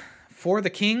are For the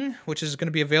King, which is going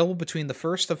to be available between the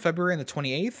 1st of February and the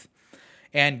 28th,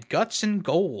 and Guts and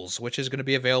Goals, which is going to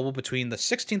be available between the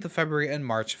 16th of February and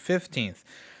March 15th.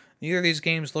 Neither of these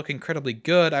games look incredibly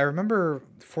good. I remember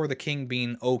For the King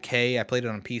being okay. I played it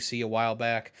on PC a while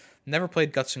back. Never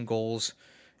played Guts and Goals.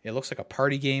 It looks like a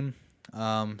party game.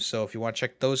 So if you want to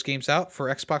check those games out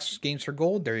for Xbox Games for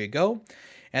Gold, there you go.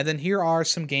 And then here are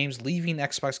some games leaving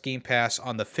Xbox Game Pass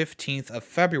on the 15th of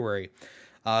February.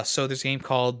 So there's a game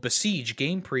called Besiege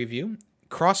Game Preview,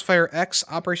 Crossfire X,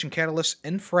 Operation Catalyst,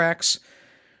 Infrax,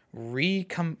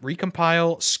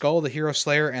 Recompile, Skull the Hero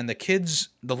Slayer, and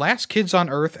The Last Kids on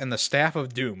Earth, and the Staff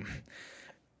of Doom.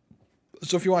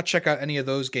 So if you want to check out any of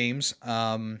those games,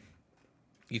 you'll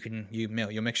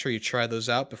make sure you try those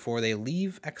out before they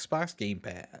leave Xbox Game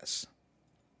Pass.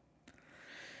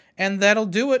 And that'll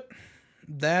do it.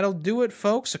 That'll do it,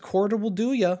 folks. A quarter will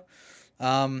do ya.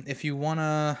 If you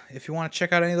wanna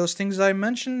check out any of those things I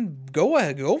mentioned, go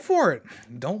ahead, go for it.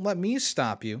 Don't let me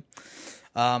stop you.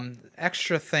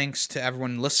 Extra thanks to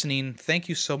everyone listening. Thank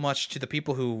you so much to the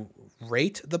people who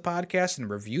rate the podcast and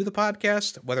review the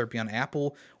podcast, whether it be on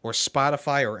Apple or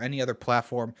Spotify or any other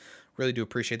platform. Really do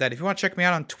appreciate that. If you want to check me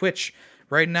out on Twitch,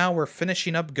 right now we're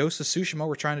finishing up Ghost of Tsushima.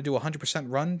 We're trying to do a 100%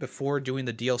 run before doing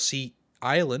the DLC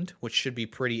Island, which should be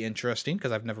pretty interesting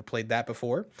because I've never played that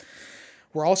before.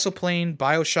 We're also playing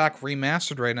BioShock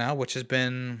Remastered right now, which has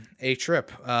been a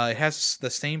trip. It has the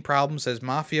same problems as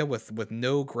Mafia with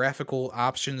no graphical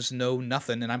options, no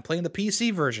nothing, and I'm playing the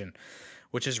PC version,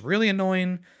 which is really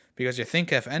annoying because you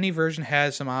think if any version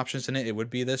has some options in it, it would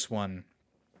be this one.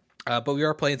 But we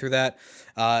are playing through that,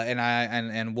 I'm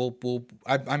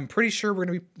pretty sure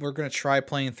we're gonna try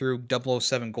playing through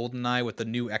 007 GoldenEye with the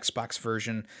new Xbox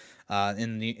version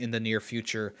in the near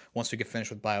future once we get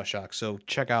finished with BioShock. So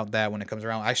check out that when it comes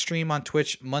around. I stream on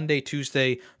Twitch Monday,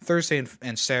 Tuesday, Thursday,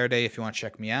 and Saturday if you want to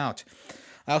check me out.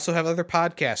 I also have other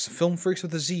podcasts, Film Freaks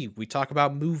with a Z. We talk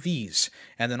about movies.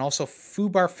 And then also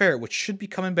Fubar Ferret, which should be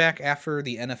coming back after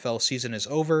the NFL season is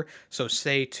over. So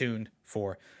stay tuned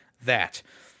for that.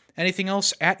 Anything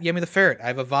else? At Yummy the Ferret. I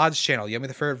have a VODs channel, Yummy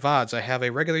the Ferret VODs. I have a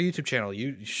regular YouTube channel,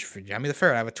 Yummy the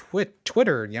Ferret. I have a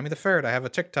Twitter, Yummy the Ferret. I have a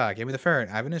TikTok, Yummy the Ferret.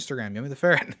 I have an Instagram, Yummy the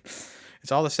Ferret.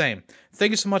 It's all the same. Thank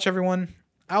you so much, everyone.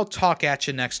 I'll talk at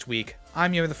you next week.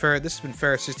 I'm Yummy the Ferret. This has been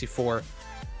Ferret64.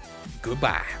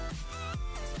 Goodbye.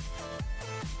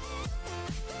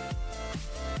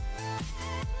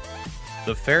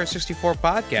 The Ferret64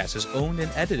 podcast is owned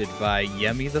and edited by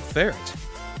Yummy the Ferret.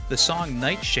 The song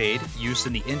Nightshade, used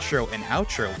in the intro and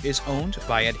outro, is owned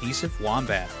by Adhesive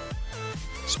Wombat.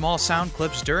 Small sound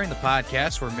clips during the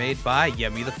podcast were made by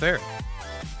Yummy the Ferret.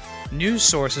 News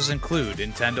sources include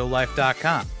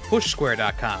NintendoLife.com,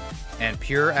 PushSquare.com, and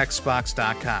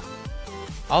PureXbox.com.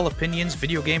 All opinions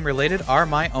video game related are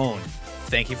my own.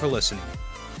 Thank you for listening.